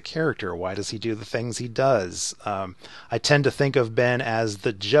is he as a character? Why does he do the things he does? I tend to think of Ben as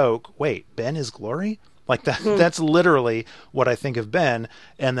the joke. Wait, Ben is Glory? Like, that's literally what I think of Ben.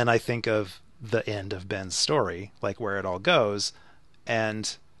 And then I think of the end of Ben's story, like where it all goes.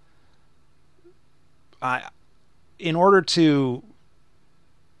 And in order to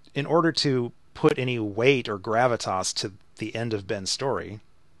put any weight or gravitas to the end of Ben's story,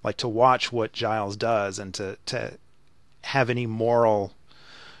 like to watch what Giles does and to have any moral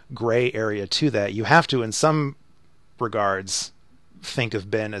gray area to that, you have to, in some regards, think of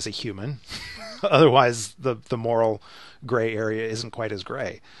Ben as a human. Otherwise, the moral gray area isn't quite as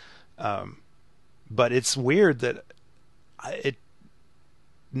gray. But it's weird that it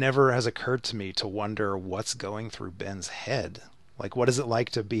never has occurred to me to wonder what's going through Ben's head. Like, what is it like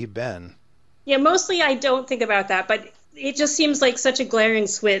to be Ben? Yeah, mostly I don't think about that, but it just seems like such a glaring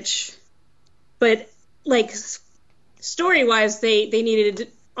switch. But, like, story-wise, they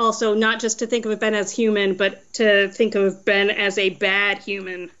needed also not just to think of Ben as human, but to think of Ben as a bad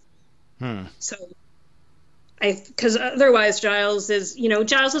human. So, because otherwise Giles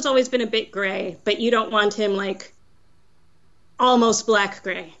has always been a bit gray, but you don't want him, like, almost black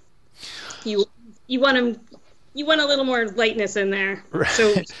gray. You want him, you want a little more lightness in there. Right.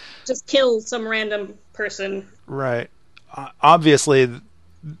 So just kill some random person. Right. Obviously,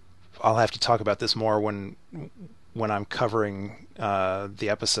 I'll have to talk about this more when I'm covering the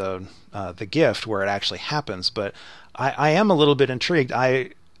episode, The Gift, where it actually happens. But I am a little bit intrigued.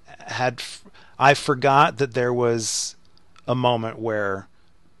 I forgot that there was a moment where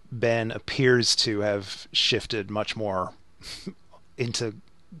Ben appears to have shifted much more into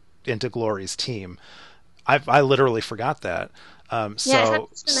Glory's team. I literally forgot that. Yeah, it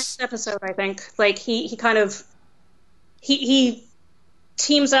happens in the next episode, I think. Like, he kind of he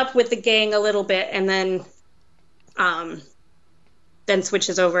teams up with the gang a little bit and then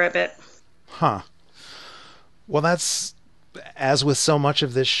switches over a bit. Huh. Well, that's, as with so much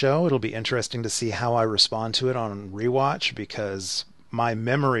of this show, it'll be interesting to see how I respond to it on rewatch, because my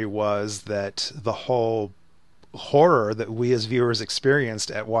memory was that the whole horror that we as viewers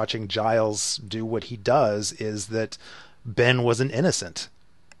experienced at watching Giles do what he does is that Ben was an innocent.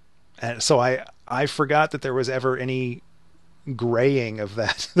 And so I forgot that there was ever any graying of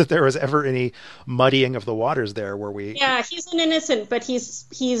that, that there was ever any muddying of the waters there where we... Yeah, he's an innocent, but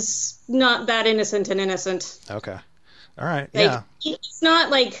he's not that innocent and innocent. Okay. All right. Like, yeah. He's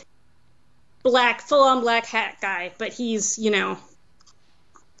not like full-on black hat guy, but he's, He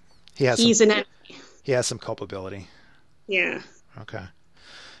has an enemy. He has some culpability. Yeah. Okay.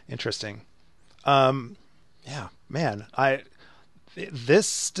 Interesting. Yeah, man,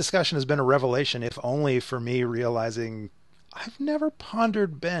 this discussion has been a revelation, if only for me realizing I've never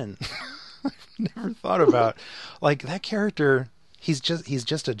pondered Ben. I've never thought about, like, that character. He's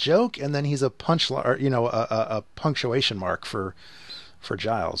just a joke, and then he's a punchline, or, a punctuation mark for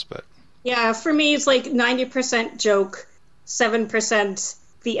Giles. But yeah, for me, it's like 90% joke, 7%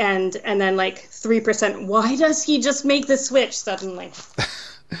 the end, and then like 3%. Why does he just make the switch suddenly?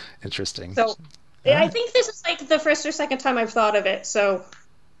 Interesting. So I think this is like the first or second time I've thought of it. So,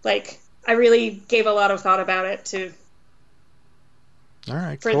 like, I really gave a lot of thought about it too. All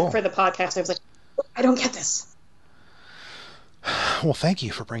right, cool. For the podcast, I was like, I don't get this. Well, thank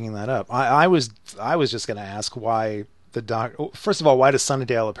you for bringing that up. I was just going to ask why the doctor. First of all, why does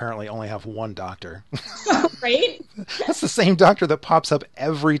Sunnydale apparently only have one doctor? Right? That's the same doctor that pops up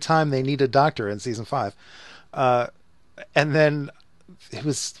every time they need a doctor in season 5. And then it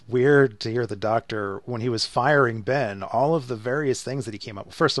was weird to hear the doctor when he was firing Ben, all of the various things that he came up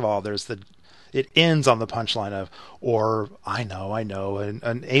with. First of all, it ends on the punchline of, or I know,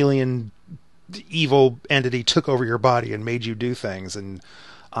 an alien evil entity took over your body and made you do things. And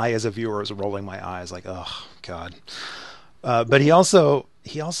I, as a viewer, was rolling my eyes like, oh God. But he also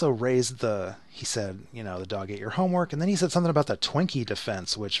raised he said, the dog ate your homework. And then he said something about the Twinkie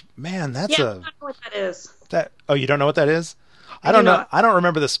defense, which, man, that's I don't know what that is. Oh, you don't know what that is? I don't know. I don't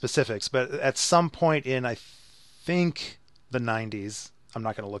remember the specifics, but at some point in, I think, the 90s, I'm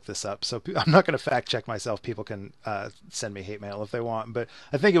not going to look this up, so I'm not going to fact check myself. People can send me hate mail if they want, but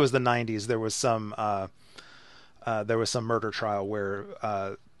I think it was the 90s. There was some murder trial where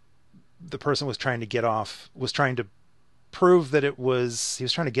the person was trying to prove that he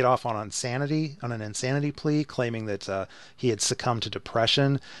was trying to get off on an insanity plea, claiming that he had succumbed to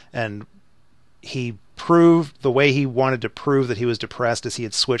depression, and he proved, the way he wanted to prove that he was depressed is he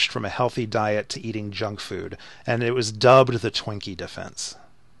had switched from a healthy diet to eating junk food, and it was dubbed the Twinkie defense.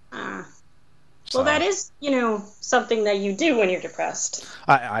 Well, that is, something that you do when you're depressed.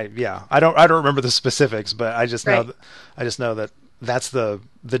 I don't remember the specifics, but I just know that that's the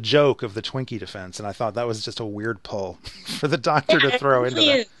joke of the Twinkie defense, and I thought that was just a weird pull for the doctor to throw into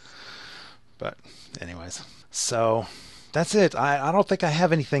that. But anyways, so that's it. I don't think I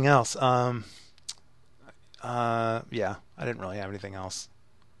have anything else. Yeah, I didn't really have anything else.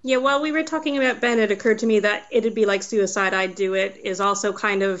 Yeah, while we were talking about Ben, it occurred to me that it'd be like Suicide, I'd Do It is also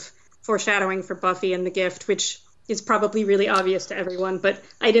kind of foreshadowing for Buffy and the Gift, which is probably really obvious to everyone, but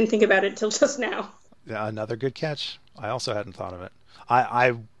I didn't think about it till just now. Yeah, another good catch. I also hadn't thought of it.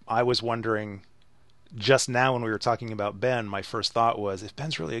 I was wondering just now when we were talking about Ben, my first thought was, if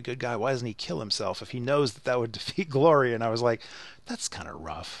Ben's really a good guy, why doesn't he kill himself if he knows that would defeat Glory? And I was like, that's kind of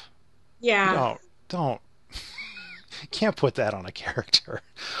rough. Yeah. Don't. Can't put that on a character.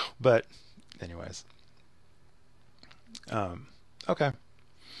 But anyways. Okay.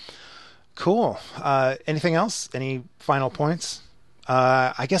 Cool. Anything else? Any final points?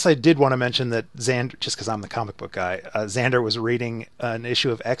 I guess I did want to mention that Xander, just because I'm the comic book guy, Xander was reading an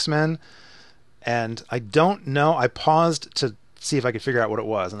issue of X-Men, and I don't know. I paused to see if I could figure out what it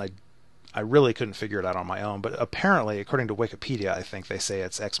was, and I really couldn't figure it out on my own. But apparently, according to Wikipedia, I think they say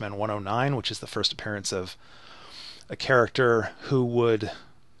it's X-Men 109, which is the first appearance of a character who would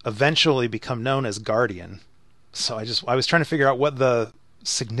eventually become known as Guardian. So I was trying to figure out what the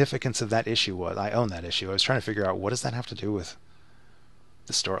significance of that issue was. I own that issue. I was trying to figure out, what does that have to do with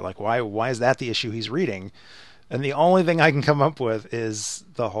the story? Like, why is that the issue he's reading? And the only thing I can come up with is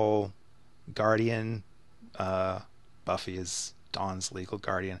the whole Guardian, Buffy is Dawn's legal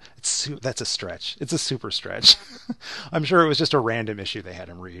guardian. That's a stretch. It's a super stretch. I'm sure it was just a random issue they had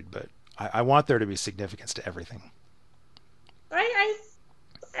him read, but I want there to be significance to everything. I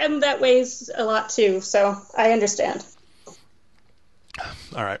am that ways a lot too, so I understand.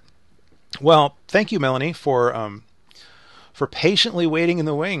 All right. Well, thank you, Melanie, for patiently waiting in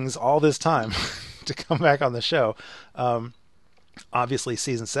the wings all this time to come back on the show. Obviously,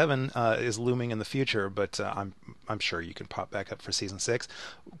 season 7 is looming in the future, but I'm sure you can pop back up for season 6.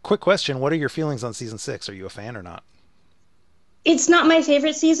 Quick question: what are your feelings on season 6? Are you a fan or not? It's not my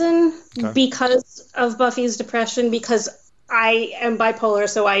favorite season Okay. because of Buffy's depression. Because I am bipolar,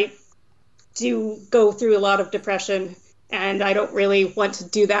 so I do go through a lot of depression, and I don't really want to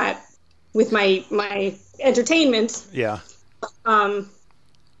do that with my entertainment. Yeah.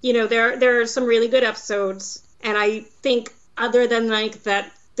 There are some really good episodes, and I think other than like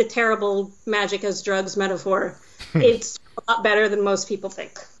that, the terrible magic as drugs metaphor, it's a lot better than most people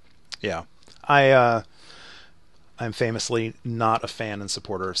think. Yeah. I'm famously not a fan and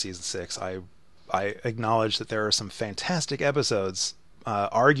supporter of season 6. I acknowledge that there are some fantastic episodes.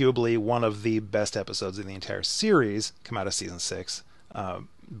 Arguably one of the best episodes in the entire series come out of season 6.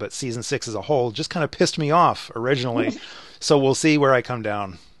 But season 6 as a whole just kind of pissed me off originally. So we'll see where I come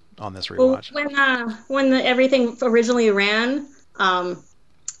down on this rewatch. When everything originally ran,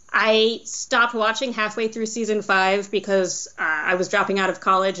 I stopped watching halfway through season 5 because I was dropping out of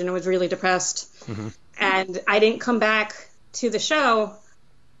college and I was really depressed. Mm-hmm. And I didn't come back to the show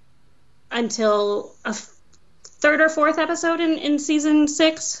until a third or fourth episode in season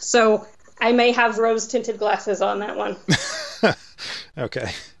 6. So I may have rose-tinted glasses on that one.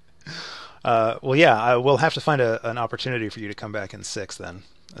 Okay. Well, yeah, we'll have to find an opportunity for you to come back in 6 then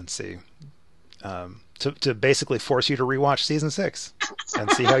and see. To basically force you to rewatch season 6 and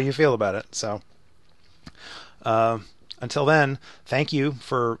see how you feel about it. So until then, thank you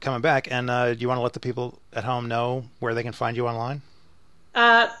for coming back. And do you want to let the people at home know where they can find you online?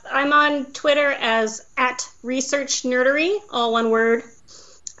 I'm on Twitter as @ResearchNerdery, all one word.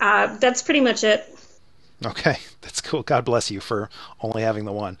 That's pretty much it. Okay, that's cool. God bless you for only having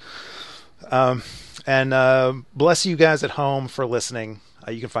the one. And bless you guys at home for listening.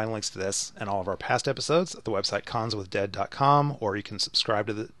 You can find links to this and all of our past episodes at the website conswithdead.com, or you can subscribe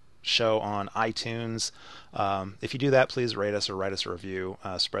to the show on iTunes. If you do that, please rate us or write us a review.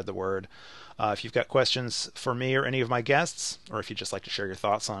 Spread the word. If you've got questions for me or any of my guests, or if you'd just like to share your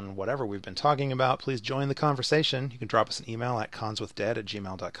thoughts on whatever we've been talking about, please join the conversation. You can drop us an email at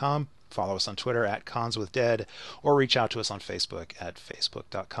conswithdead@gmail.com. Follow us on Twitter at conswithdead, or reach out to us on Facebook at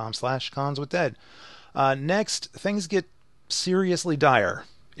facebook.com/conswithdead. Next, things get seriously dire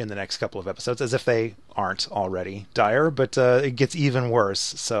in the next couple of episodes, as if they aren't already dire, but it gets even worse.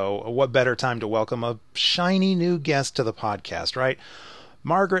 So what better time to welcome a shiny new guest to the podcast, right?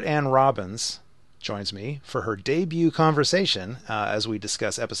 Margaret Ann Robbins joins me for her debut conversation as we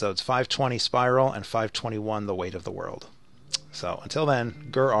discuss episodes 520 Spiral and 521 The Weight of the World. So until then,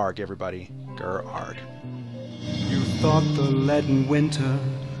 Gur Arg, everybody. Gur Arg. You thought the leaden winter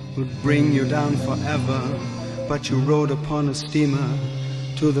would bring you down forever, but you rode upon a steamer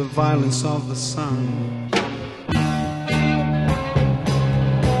to the violence of the sun.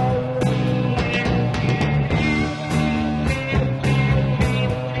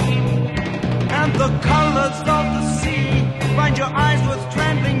 And the colors of the sea bind your eyes with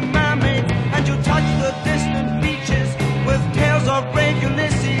trembling mermaids, and you touch the distance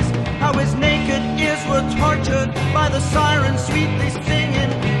by the sirens sweetly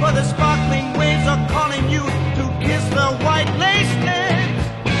singing, for the sparkling waves are calling you to kiss the white lace lips.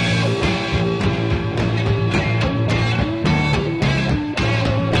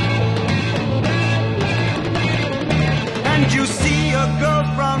 And you see a girl's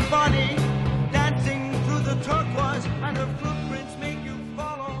brown body